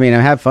 I mean,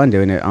 I have fun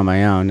doing it on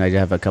my own. I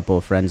have a couple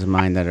of friends of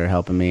mine that are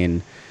helping me,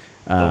 and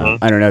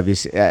I don't know if you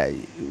see,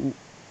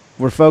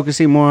 we're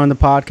focusing more on the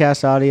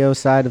podcast audio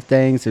side of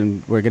things,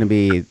 and we're going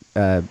to be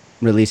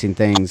releasing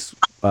things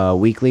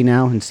weekly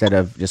now instead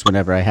of just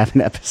whenever I have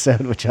an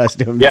episode, which I was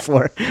doing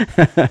before.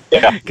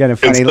 Kind of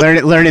funny.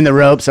 Learning the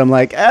ropes. I'm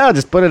like,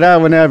 just put it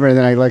out whenever. And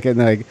then I look at it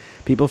and like,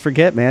 people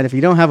forget, man. If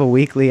you don't have a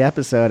weekly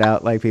episode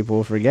out, like people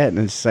will forget. And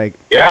it's like,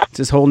 it's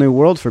this whole new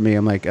world for me.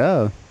 I'm like,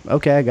 oh,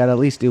 okay, I got to at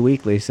least do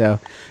weekly. So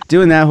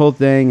doing that whole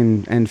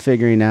thing and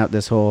figuring out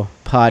this whole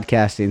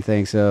podcasting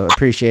thing. So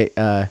appreciate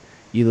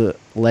you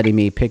letting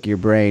me pick your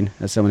brain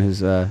as someone who's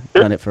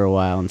done it for a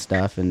while and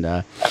stuff.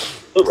 And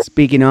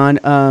speaking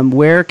on,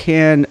 where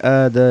can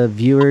the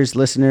viewers,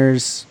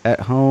 listeners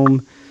at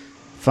home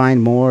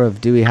find more of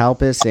Dewey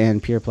Halpaus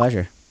and Pure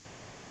Pleasure?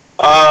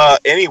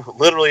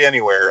 Literally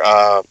anywhere.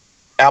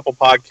 Apple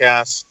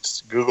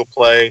Podcasts, Google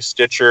Play,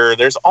 Stitcher.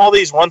 There's all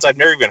these ones I've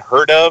never even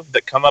heard of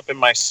that come up in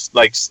my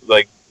like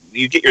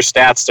you get your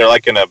stats. They're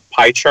like in a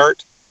pie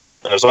chart.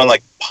 And there's one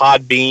like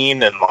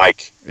Podbean and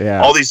like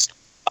all these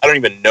I don't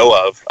even know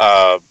of.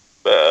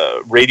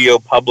 Radio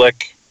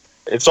Public.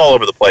 It's all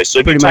over the place.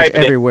 So pretty much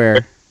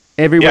everywhere.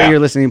 Everywhere you're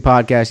listening to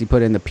podcasts, you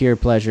put in the Pure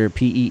Pleasure,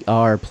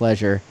 PER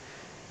Pleasure.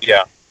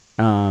 Yeah.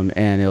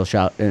 And it'll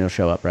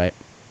show up, right?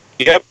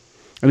 Yep.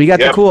 And we got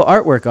the cool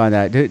artwork on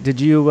that. Did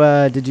you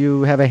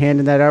have a hand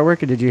in that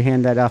artwork, or did you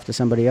hand that off to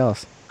somebody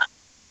else?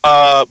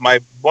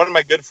 One of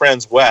my good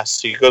friends,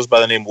 Wes, he goes by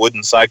the name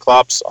Wooden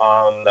Cyclops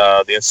on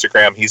the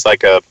Instagram. He's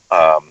like a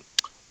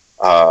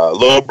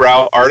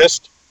lowbrow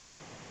artist.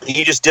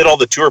 He just did all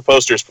the tour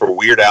posters for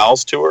Weird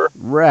Al's tour.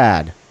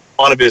 Rad.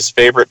 One of his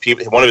favorite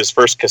people, one of his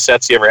first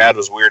cassettes he ever had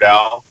was Weird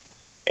Al,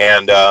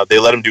 and they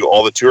let him do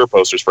all the tour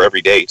posters for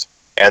every date.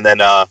 And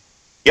then, I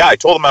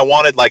told him I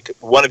wanted like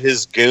one of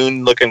his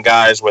goon-looking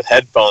guys with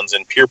headphones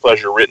and Pure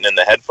Pleasure written in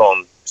the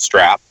headphone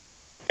strap.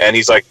 And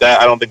he's like,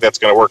 I don't think that's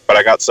going to work, but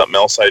I got something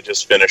else I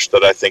just finished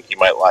that I think you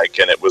might like,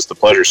 and it was the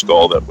Pleasure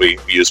Skull that we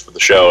used for the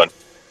show.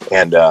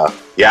 And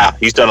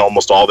he's done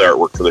almost all the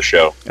artwork for the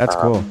show. That's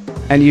cool.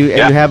 And you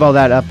have all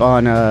that up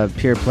on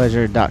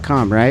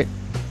purepleasure.com, right?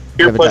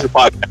 Pure Pleasure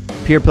Podcast.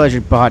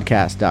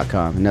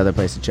 Purepleasurepodcast.com, another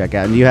place to check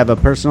out. And you have a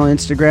personal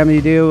Instagram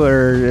you do,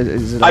 or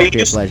is it all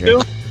Pure Pleasure?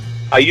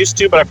 I used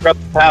to, but I forgot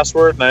the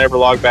password and I never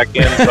logged back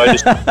in, so I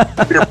just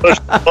Pure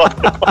Pleasure.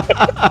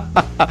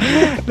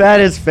 That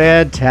is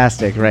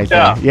fantastic, right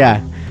there.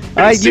 Yeah.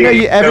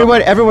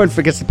 Everyone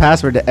forgets the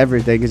password to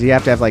everything because you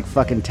have to have like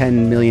fucking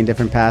 10 million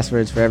different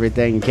passwords for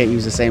everything. You can't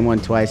use the same one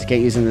twice. You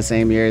can't use them the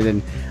same year.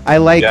 Then I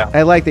like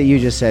that you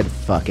just said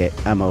fuck it.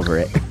 I'm over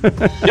it.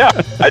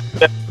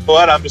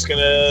 I'm just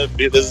gonna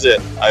be. This is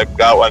it. I've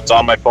got one. It's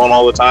on my phone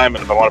all the time,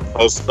 and if I want to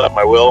post it up,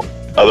 I will.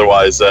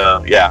 Otherwise,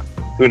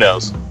 who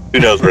knows? Who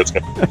knows where it's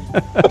going?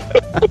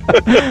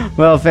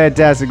 Well,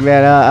 fantastic,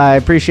 man. I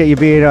appreciate you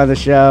being on the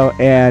show,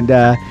 and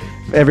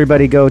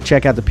everybody go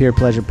check out the Pure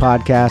Pleasure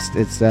Podcast.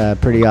 It's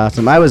pretty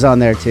awesome. I was on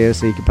there too,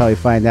 so you can probably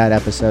find that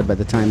episode by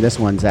the time this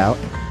one's out.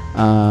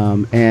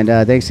 And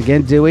thanks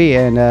again, Dewey,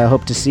 and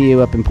hope to see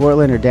you up in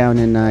Portland or down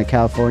in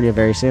California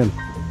very soon.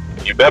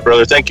 You bet,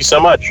 brother. Thank you so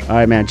much. All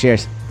right, man.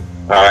 Cheers.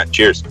 All right,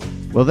 cheers.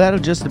 Well, that'll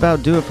just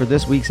about do it for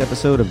this week's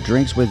episode of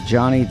Drinks with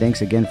Johnny.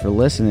 Thanks again for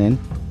listening.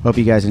 Hope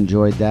you guys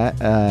enjoyed that.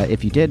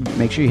 If you did,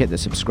 make sure you hit the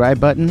subscribe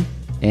button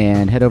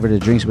and head over to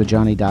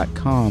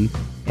drinkswithjohnny.com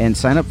and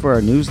sign up for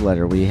our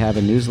newsletter. We have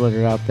a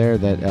newsletter out there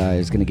that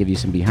is going to give you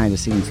some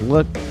behind-the-scenes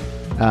look.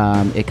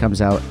 It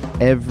comes out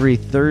every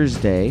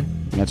Thursday.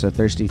 That's our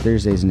Thirsty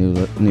Thursdays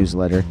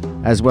newsletter,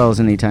 as well as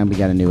anytime we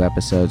got a new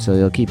episode, so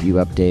it'll keep you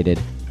updated.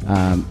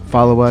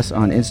 Follow us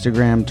on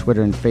Instagram,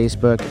 Twitter, and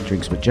Facebook,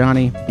 Drinks with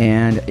Johnny,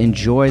 and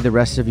enjoy the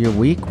rest of your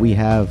week. We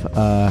have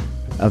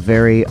a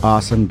very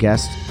awesome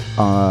guest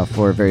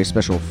for a very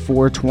special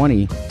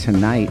 420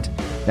 tonight.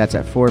 That's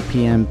at 4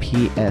 p.m.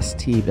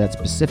 PST, that's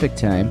Pacific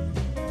time.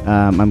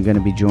 I'm going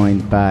to be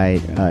joined by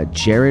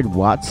Jared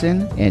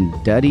Watson and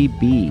Duddy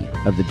B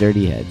of the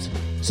Dirty Heads.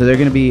 So they're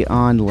going to be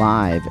on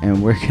live,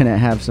 and we're going to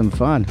have some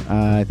fun.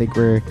 I think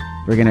we're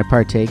going to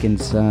partake in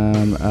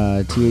some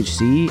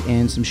THC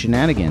and some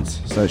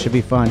shenanigans. So it should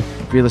be fun.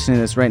 If you're listening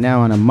to this right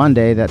now on a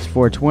Monday, that's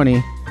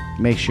 420.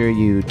 Make sure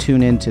you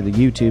tune in to the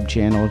YouTube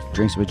channel,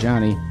 Drinks with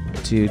Johnny,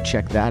 to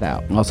check that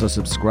out. Also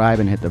subscribe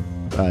and hit the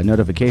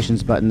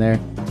notifications button there.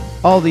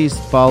 All these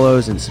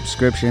follows and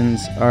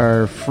subscriptions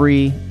are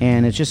free,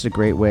 and it's just a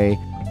great way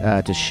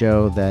to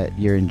show that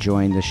you're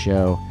enjoying the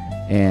show.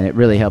 And it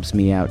really helps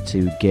me out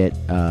to get,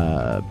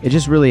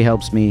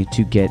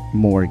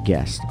 more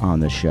guests on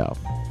the show.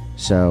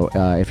 So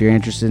if you're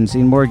interested in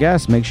seeing more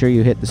guests, make sure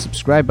you hit the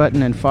subscribe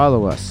button and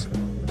follow us.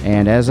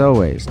 And as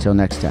always, till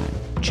next time,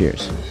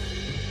 cheers.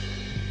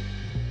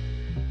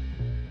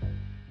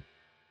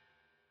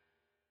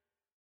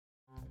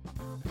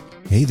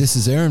 Hey, this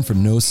is Aaron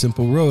from No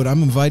Simple Road.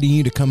 I'm inviting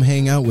you to come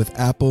hang out with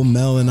Apple,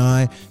 Mel, and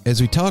I as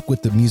we talk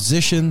with the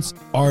musicians,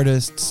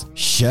 artists,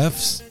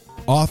 chefs,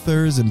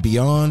 authors, and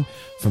beyond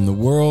from the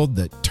world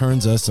that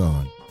turns us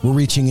on. We're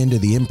reaching into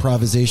the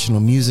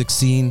improvisational music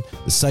scene,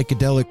 the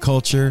psychedelic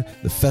culture,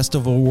 the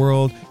festival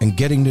world, and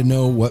getting to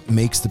know what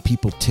makes the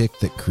people tick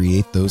that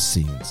create those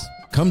scenes.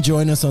 Come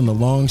join us on the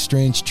long,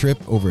 strange trip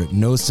over at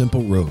No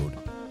Simple Road.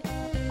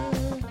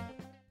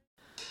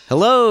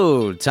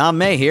 Hello, Tom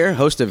May here,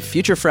 host of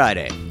Future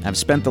Friday. I've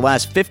spent the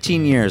last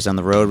 15 years on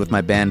the road with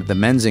my band, The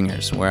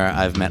Menzingers, where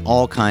I've met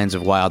all kinds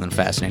of wild and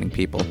fascinating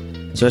people.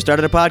 So I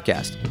started a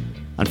podcast.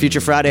 On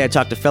Future Friday, I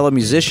talk to fellow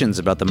musicians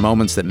about the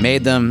moments that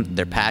made them,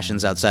 their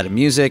passions outside of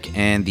music,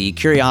 and the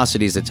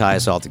curiosities that tie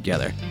us all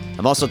together.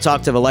 I've also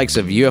talked to the likes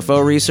of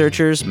UFO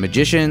researchers,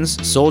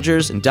 magicians,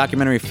 soldiers, and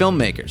documentary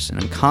filmmakers, and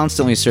I'm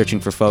constantly searching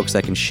for folks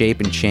that can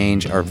shape and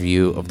change our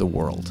view of the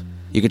world.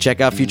 You can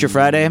check out Future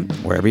Friday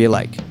wherever you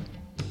like.